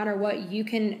not, no matter what, you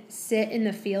can sit in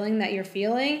the feeling that you're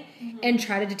feeling and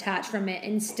try to detach from it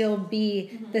and still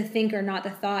be the thinker, not the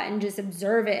thought, and just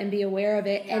observe it and be aware of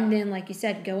it. And then, like you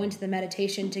said, go into the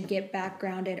meditation to get back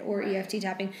grounded or EFT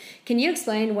tapping. Can you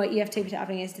explain what EFT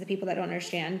tapping is to the people that don't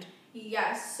understand?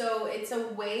 Yes, so it's a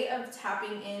way of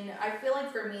tapping in. I feel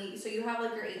like for me, so you have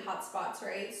like your 8 hot spots,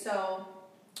 right? So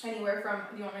anywhere from,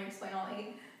 do you want me to explain all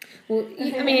 8? Well,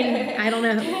 I mean, I don't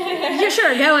know. You're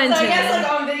sure, go into it. So I guess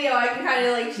like on video I can kind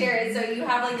of like share it. So you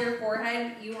have like your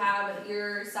forehead, you have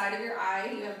your side of your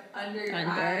eye, you have under your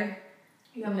eye,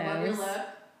 you have above your lip,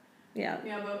 you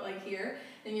have about like here,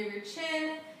 then you have your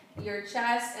chin, your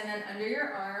chest, and then under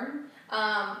your arm.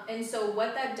 And so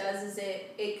what that does is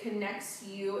it connects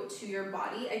you to your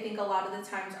body. I think a lot of the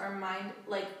times our mind,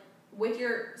 like with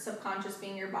your subconscious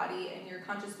being your body and your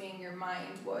conscious being your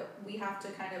mind, what we have to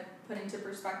kind of put into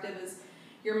perspective is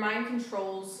your mind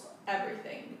controls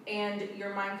everything and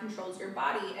your mind controls your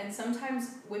body. And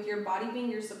sometimes with your body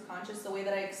being your subconscious, the way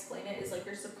that I explain it is like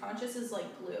your subconscious is like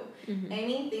glue. Mm-hmm.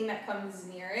 Anything that comes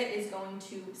near it is going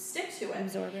to stick to it.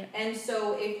 Absorb it. And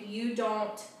so if you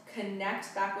don't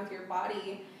connect back with your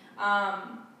body,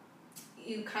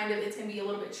 you kind of, it's going to be a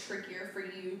little bit trickier for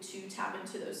you to tap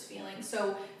into those feelings.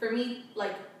 So for me,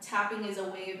 like tapping is a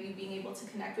way of you being able to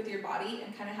connect with your body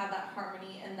and kind of have that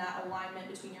harmony and that alignment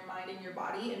between your mind and your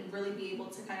body, and really be able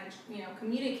to kind of, you know,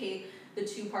 communicate the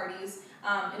two parties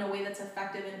in a way that's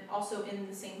effective, and also in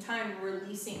the same time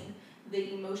releasing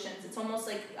the emotions. It's almost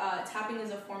like tapping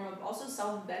is a form of also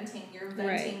self-venting. You're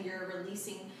venting, right. You're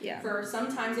releasing. Yeah. For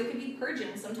sometimes it could be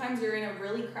purging. Sometimes you're in a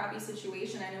really crappy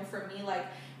situation. I know for me, like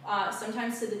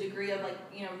sometimes to the degree of like,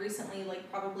 you know, recently,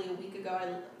 like probably a week ago,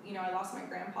 I lost my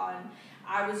grandpa, and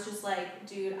I was just like,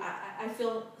 dude, I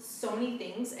feel so many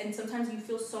things, and sometimes you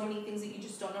feel so many things that you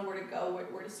just don't know where to go,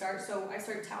 where to start. So I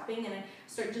started tapping, and I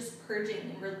started just purging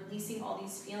and releasing all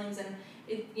these feelings, and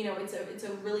it, you know, it's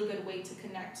a really good way to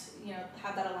connect, you know,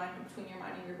 have that alignment between your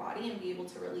mind and your body, and be able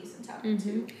to release and tap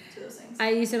into those things. I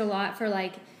use it a lot for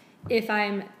like, if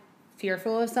I'm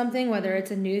fearful of something, whether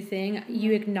it's a new thing,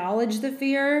 you acknowledge the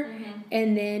fear,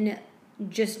 and then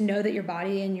just know that your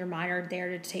body and your mind are there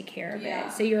to take care of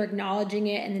it. So you're acknowledging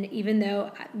it, and then even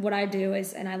though what I do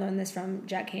is, and I learned this from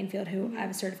Jack Canfield, who I have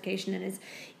a certification in, is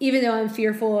even though I'm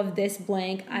fearful of this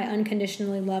blank, I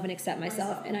unconditionally love and accept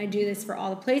myself. And I do this for all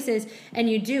the places. And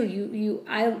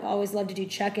I always love to do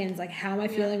check-ins, like how am I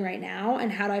feeling right now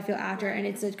and how do I feel after? And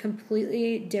it's a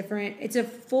completely different, it's a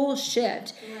full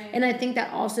shift. And I think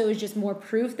that also is just more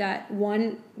proof that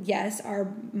one, yes,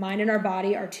 our mind and our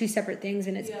body are two separate things,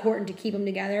 and it's important to keep them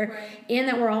together, and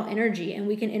that we're all energy, and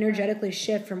we can energetically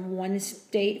shift from one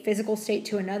physical state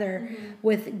to another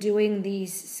with doing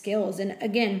these skills. And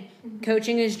again,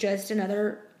 coaching is just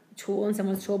another tool in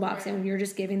someone's toolbox, and you're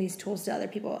just giving these tools to other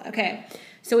people. Okay,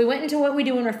 so we went into what we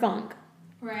do when we're funk.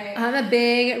 Right. I'm a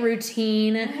big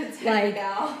routine, like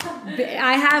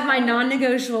I have my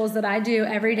non-negotiables that I do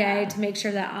every day to make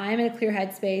sure that I'm in a clear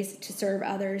headspace to serve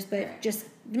others, but just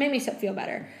to make me feel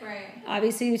better. Right.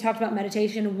 Obviously, we talked about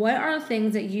meditation. What are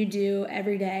things that you do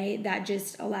every day that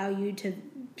just allow you to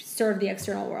serve the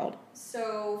external world?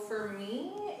 So for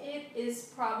me, it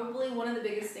is probably one of the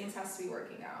biggest things has to be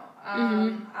working out.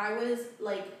 I was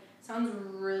like, sounds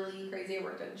really crazy, I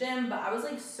worked at a gym, but I was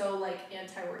like so like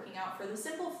anti-working out for the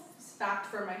simple fact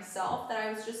for myself that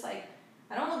I was just like,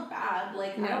 I don't look bad,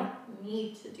 like I don't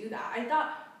need to do that. I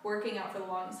thought working out for the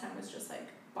longest time was just like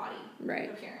body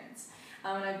appearance.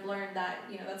 And I've learned that,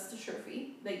 you know, that's the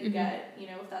trophy that you get, you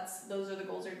know, if those are the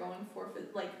goals you're going for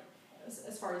like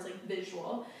as far as like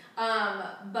visual.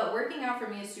 But working out for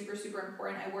me is super, super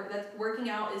important. Working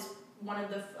out is one of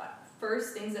the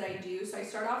first things that I do. So I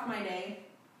start off my day,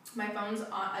 my phone's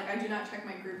on, like I do not check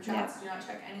my group chats, do not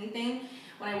check anything.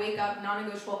 When I wake up,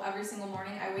 non-negotiable every single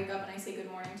morning, I wake up and I say good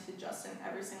morning to Justin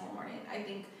every single morning. I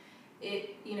think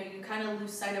you kind of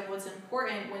lose sight of what's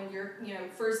important when you're, you know,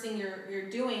 first thing you're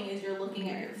doing is you're looking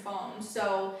at your phone.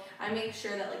 So I make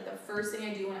sure that like the first thing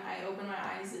I do when I open my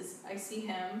eyes is I see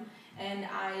him, and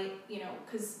I, you know,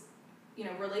 because, you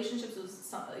know, relationships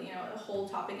was a whole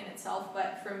topic in itself,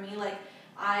 but for me, like,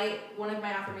 one of my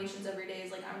affirmations every day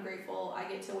is like, I'm grateful I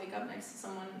get to wake up next to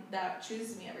someone that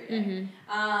chooses me every day.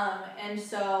 And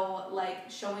so like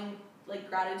showing like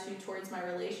gratitude towards my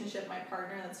relationship, my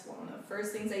partner, that's one of the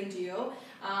first things I do.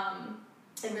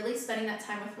 And really spending that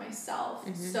time with myself.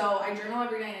 So I journal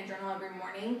every night and I journal every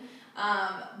morning.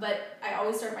 But I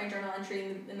always start my journal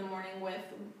entry in the morning with,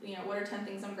 you know, what are 10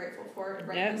 things I'm grateful for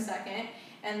right this second.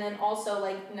 And then also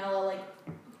like, Nella, like,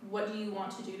 what do you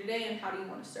want to do today and how do you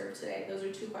want to serve today? Those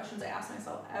are 2 questions I ask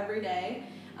myself every day.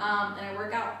 And I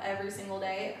work out every single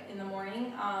day in the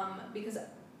morning because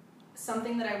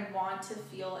something that I want to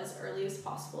feel as early as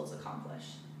possible is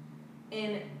accomplished.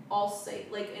 In all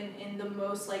state, like in the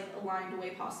most like aligned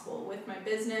way possible with my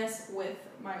business, with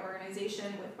my organization,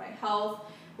 with my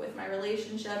health, with my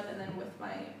relationship, and then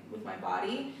with my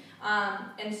body.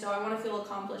 And so I want to feel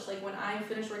accomplished. Like when I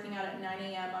finish working out at 9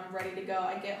 a.m., I'm ready to go.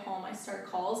 I get home, I start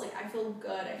calls. Like I feel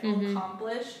good. I feel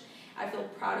accomplished. I feel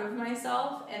proud of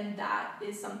myself, and that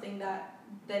is something that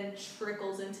then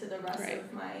trickles into the rest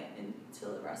of my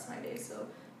day. So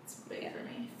it's big for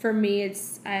me. For me,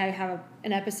 I have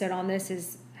an episode on this.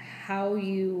 Is how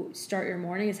you start your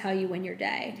morning is how you win your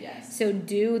day. Yes. So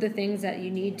do the things that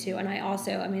you need to. And I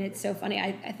also, I mean, it's so funny.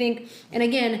 I think, and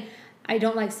again, I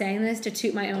don't like saying this to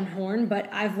toot my own horn, but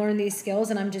I've learned these skills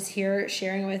and I'm just here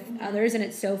sharing with others. And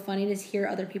it's so funny to hear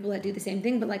other people that do the same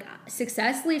thing. But like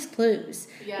success leaves clues.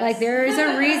 Yes. Like there is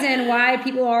a reason why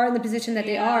people are in the position that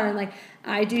they are. And like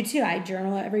I do too. I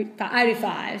journal I do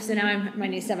 5. So now I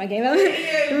need to set my game up.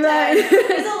 There's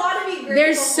a lot to be grateful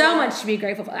There's so much to be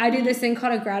grateful for. I do this thing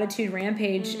called a gratitude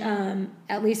rampage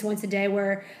at least once a day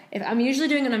where if I'm usually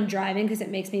doing it when I'm driving because it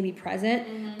makes me be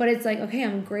present. But it's like, okay,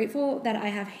 I'm grateful that I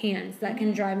have hands that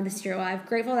can drive me the steering wheel. I'm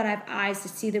grateful that I have eyes to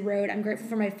see the road. I'm grateful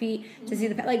for my feet to see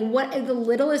the like what the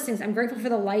littlest things. I'm grateful for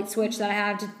the light switch that I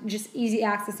have to just easy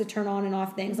access to turn on and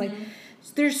off things. Like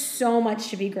there's so much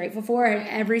to be grateful for, and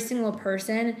every single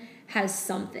person has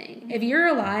something. If you're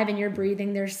alive and you're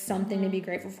breathing, there's something to be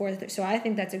grateful for. So I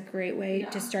think that's a great way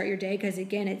to start your day because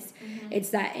again, it's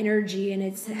that energy and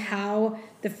it's how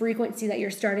the frequency that you're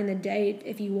starting the day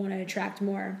if you want to attract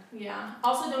more. Yeah.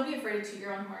 Also, don't be afraid to toot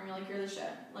your own horn. You're like, you're the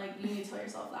shit. Like, you need to tell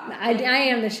yourself that. I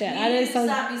am the shit. You need to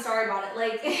not be sorry about it.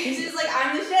 Like, it's just like,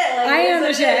 I'm the shit. Like, I am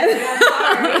the shit. Like, I'm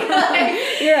sorry.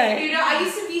 Like, you're right. You know, I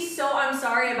used to be so I'm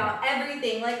sorry about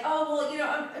everything. Like, oh, well, you know,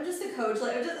 I'm just a coach.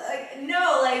 Like, I'm just, like,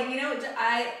 no, like, you know,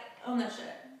 I own that shit.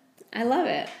 I love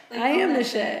it. Like, I am the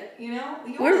shit. You know?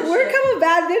 We're a couple of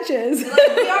bad bitches.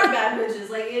 Like, we are bad bitches.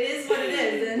 Like, it is what it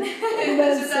is. And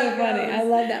that's so funny. I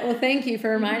love that. Well, thank you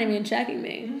for reminding me and checking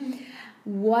me.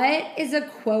 What is a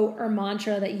quote or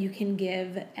mantra that you can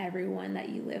give everyone that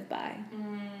you live by?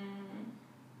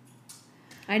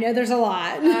 I know there's a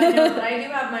lot. I know, but I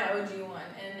do have my OG one.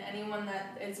 And anyone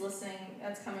that is listening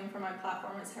that's coming from my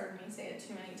platform has heard me say it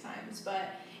too many times. But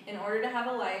in order to have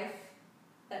a life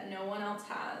that no one else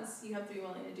has, you have to be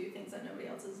willing to do things that nobody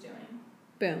else is doing.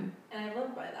 Boom. And I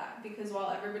live by that because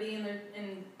while everybody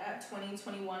at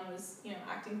 2021 was, you know,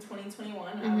 acting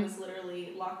 2021, I was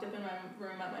literally locked up in my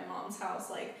room at my mom's house,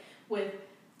 like with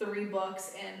 3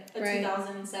 books and a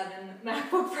 2007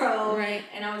 MacBook Pro,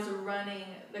 and I was running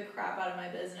the crap out of my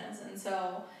business. And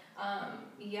so,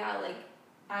 like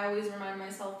I always remind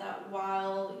myself that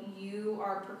while you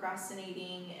are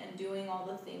procrastinating and doing all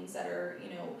the things that are, you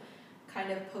know,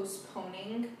 kind of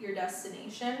postponing your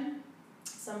destination,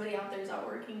 somebody out there is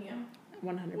outworking you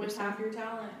 100% with half your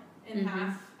talent and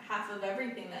half of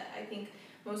everything that I think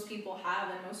most people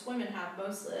have and most women have.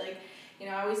 Mostly, like, you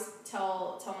know, I always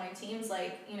tell my teams,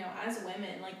 like, you know, as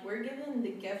women, like, we're given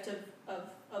the gift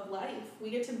of life. We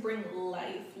get to bring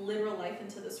life, literal life,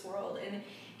 into this world. And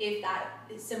if that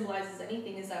symbolizes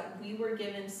anything, is that we were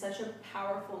given such a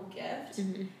powerful gift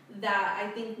that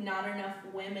I think not enough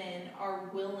women are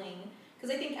willing,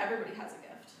 because I think everybody has a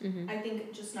gift. I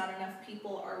think just not enough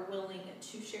people are willing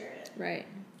to share it. Right.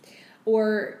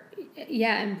 Or,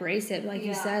 embrace it. Like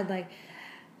you said, like,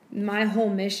 my whole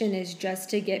mission is just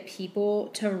to get people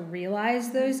to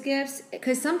realize those gifts,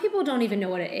 because some people don't even know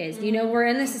what it is. You know, we're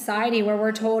in this society where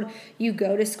we're told you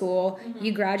go to school,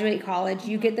 you graduate college,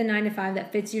 you get the 9 to 5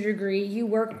 that fits your degree, you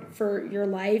work for your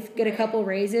life, get a couple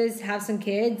raises, have some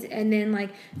kids, and then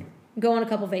like go on a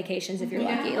couple vacations if you're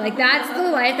lucky. Like that's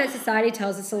the life that society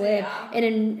tells us to live. And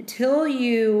until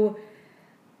you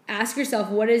ask yourself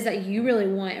what it is that you really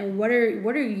want, or what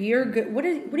are you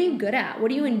good at? What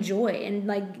do you enjoy? And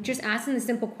like just asking the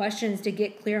simple questions to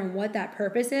get clear on what that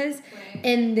purpose is,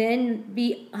 and then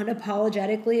be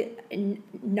unapologetically and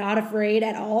not afraid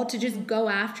at all to just go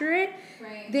after it.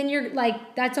 Then you're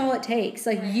like, that's all it takes.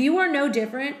 Like you are no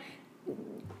different.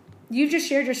 You've just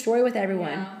shared your story with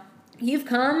everyone. You've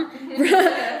come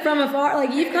from afar,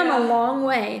 like you've come a long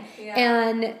way.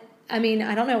 And I mean,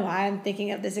 I don't know why I'm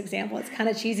thinking of this example. It's kind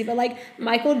of cheesy, but like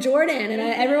Michael Jordan, and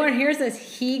everyone hears this,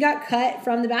 he got cut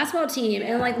from the basketball team,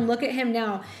 and like look at him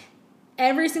now.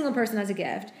 Every single person has a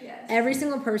gift. Every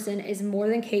single person is more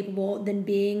than capable than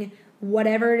being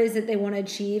whatever it is that they want to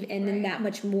achieve, and then that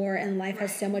much more, and life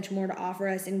has so much more to offer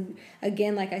us. And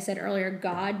again, like I said earlier,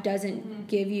 God doesn't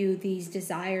give you these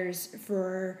desires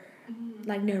for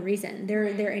like no reason. They're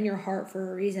in your heart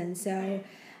for a reason. So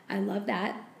I love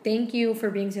that. Thank you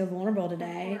for being so vulnerable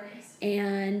today.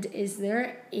 And is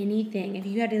there anything, if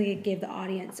you had to give the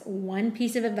audience one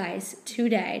piece of advice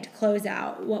today to close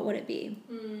out, what would it be?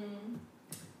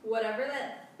 Whatever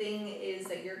that thing is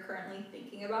that you're currently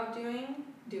thinking about doing,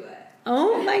 do it.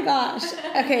 Oh my gosh.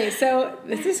 Okay, so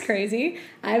this is crazy.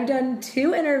 I've done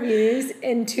 2 interviews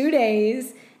in 2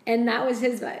 days, and that was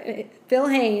Phil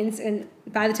Haynes. And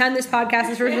by the time this podcast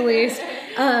is released,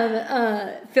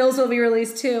 Phil's will be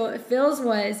released too. Phil's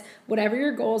was, whatever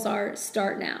your goals are,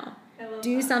 start now.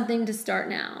 Do something to start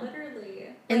now. Literally.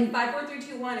 Like 5, 4, 3,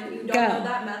 2, 1. If you don't know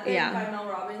that method by Mel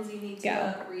Robbins, you need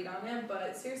to read on it.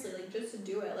 But seriously, like, just to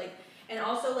do it. Like, and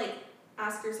also, like,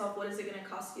 ask yourself, what is it going to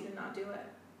cost you to not do it?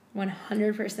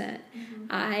 100%.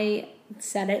 I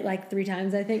said it like 3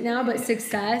 times, I think now, but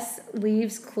success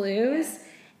leaves clues.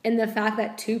 And the fact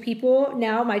that 2 people,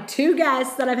 now my 2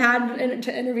 guests that I've had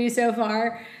to interview so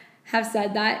far, have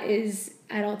said that is,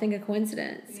 I don't think, a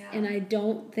coincidence. Yeah. And I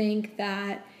don't think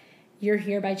that you're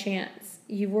here by chance.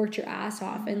 You've worked your ass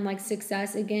off. And like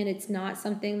success, again, it's not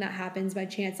something that happens by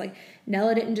chance. Like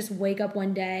Nella didn't just wake up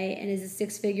one day and is a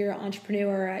 6-figure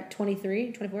entrepreneur at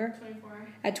 24?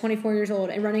 At 24 years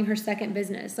old and running her second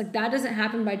business. Like, that doesn't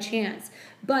happen by chance.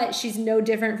 But she's no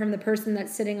different from the person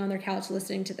that's sitting on their couch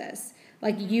listening to this.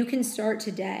 Like, you can start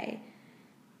today.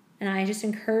 And I just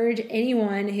encourage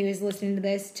anyone who is listening to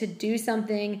this to do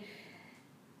something.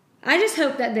 I just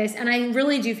hope that this, and I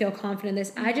really do feel confident in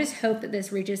this, I just hope that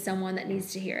this reaches someone that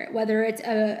needs to hear it. Whether it's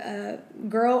a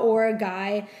girl or a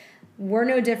guy, we're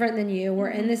no different than you. We're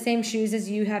in the same shoes as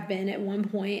you have been at one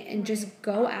point, and just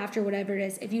go after whatever it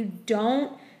is. If you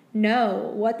don't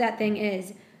know what that thing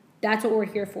is, that's what we're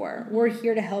here for. We're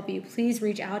here to help you. Please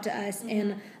reach out to us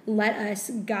and let us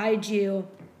guide you.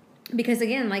 Because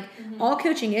again, like all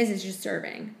coaching is just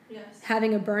serving. Yes.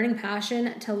 Having a burning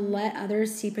passion to let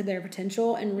others see for their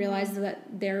potential and realize that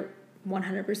they're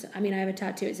 100%. I mean, I have a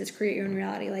tattoo. It says create your own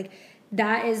reality. Like,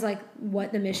 that is like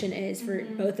what the mission is for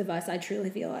both of us. I truly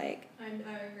feel like. I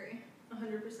agree,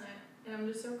 100%, and I'm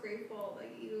just so grateful that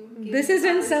you. This has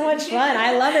been so much fun.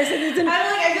 I love this.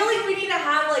 I feel like we need to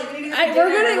have we're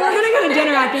gonna go to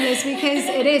dinner after this because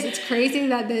it's crazy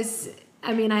that this.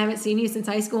 I mean, I haven't seen you since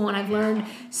high school, and I've learned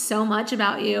so much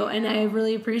about you, and I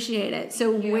really appreciate it.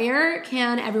 So, where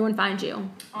can everyone find you?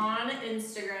 On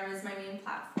Instagram is my main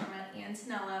platform at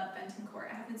Nella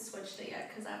Bentancour. I haven't switched it yet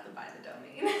because I have to buy the domain.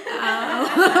 Oh.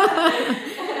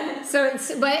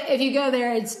 But if you go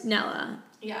there, it's Nella.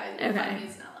 Yeah,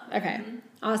 it's Nella. Okay.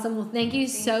 Awesome. Well, thank you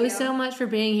so much for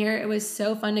being here. It was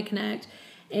so fun to connect.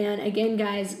 And again,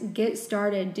 guys, get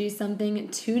started. Do something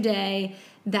today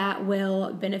that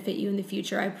will benefit you in the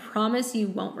future. I promise you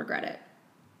won't regret it.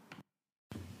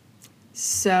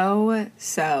 So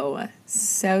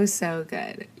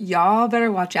good. Y'all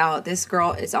better watch out. This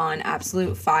girl is on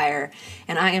absolute fire,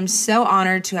 and I am so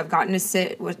honored to have gotten to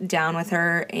sit down with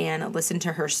her and listen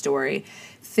to her story.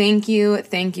 Thank you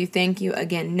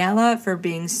again, Nella, for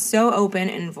being so open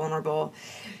and vulnerable.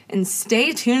 And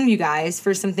stay tuned, you guys,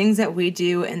 for some things that we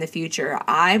do in the future.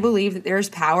 I believe that there's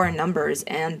power in numbers,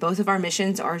 and both of our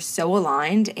missions are so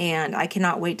aligned, and I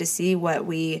cannot wait to see what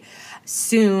we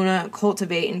soon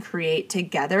cultivate and create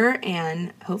together,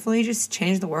 and hopefully just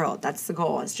change the world. That's the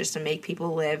goal. It's just to make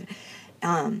people live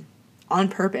on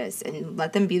purpose and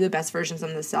let them be the best versions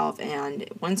of themselves. And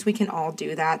once we can all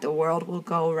do that, the world will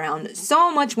go around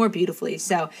so much more beautifully.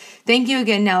 So thank you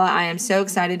again, Nella. I am so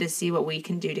excited to see what we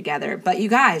can do together. But you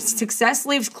guys, success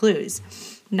leaves clues.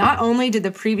 Not only did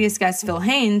the previous guest, Phil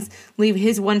Haynes, leave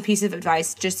his one piece of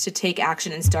advice just to take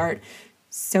action and start,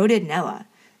 so did Nella.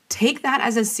 Take that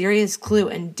as a serious clue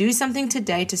and do something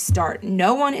today to start.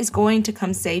 No one is going to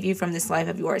come save you from this life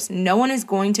of yours. No one is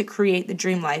going to create the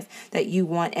dream life that you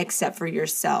want except for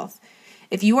yourself.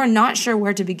 If you are not sure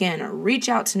where to begin, reach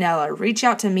out to Nella, reach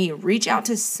out to me, reach out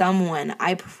to someone.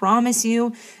 I promise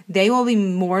you, they will be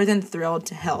more than thrilled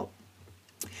to help.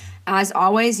 As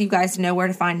always, you guys know where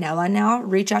to find Nella now.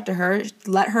 Reach out to her.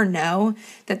 Let her know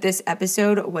that this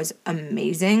episode was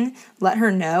amazing. Let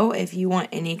her know if you want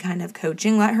any kind of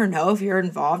coaching. Let her know if you're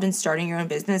involved in starting your own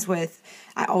business with,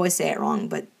 I always say it wrong,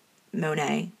 but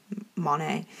Monet.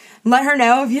 Let her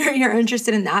know if you're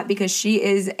interested in that, because she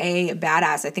is a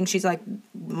badass. I think she's like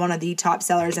one of the top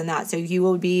sellers in that. So you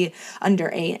will be under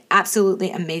an absolutely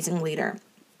amazing leader.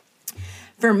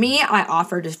 For me, I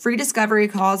offered free discovery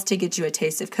calls to get you a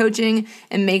taste of coaching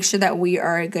and make sure that we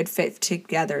are a good fit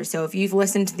together. So if you've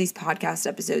listened to these podcast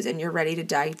episodes and you're ready to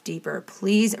dive deeper,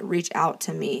 please reach out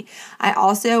to me. I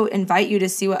also invite you to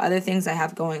see what other things I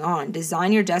have going on.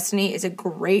 Design Your Destiny is a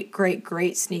great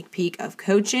sneak peek of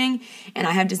coaching, and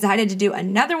I have decided to do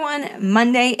another one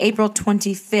Monday, April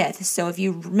 25th. So if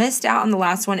you missed out on the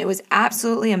last one, it was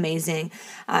absolutely amazing.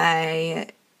 I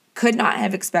Could not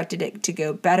have expected it to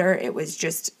go better. It was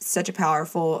just such a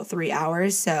powerful 3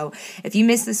 hours. So if you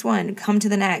missed this one, come to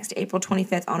the next, April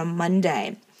 25th on a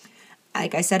Monday.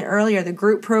 Like I said earlier, the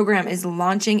group program is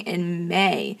launching in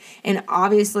May. And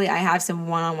obviously, I have some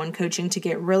one-on-one coaching to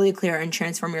get really clear and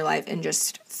transform your life in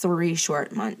just 3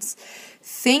 short months.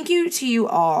 Thank you to you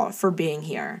all for being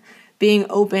here, being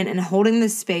open and holding the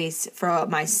space for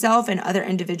myself and other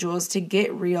individuals to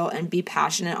get real and be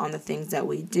passionate on the things that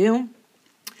we do.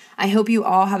 I hope you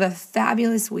all have a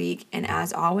fabulous week. And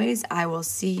as always, I will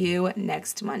see you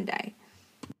next Monday.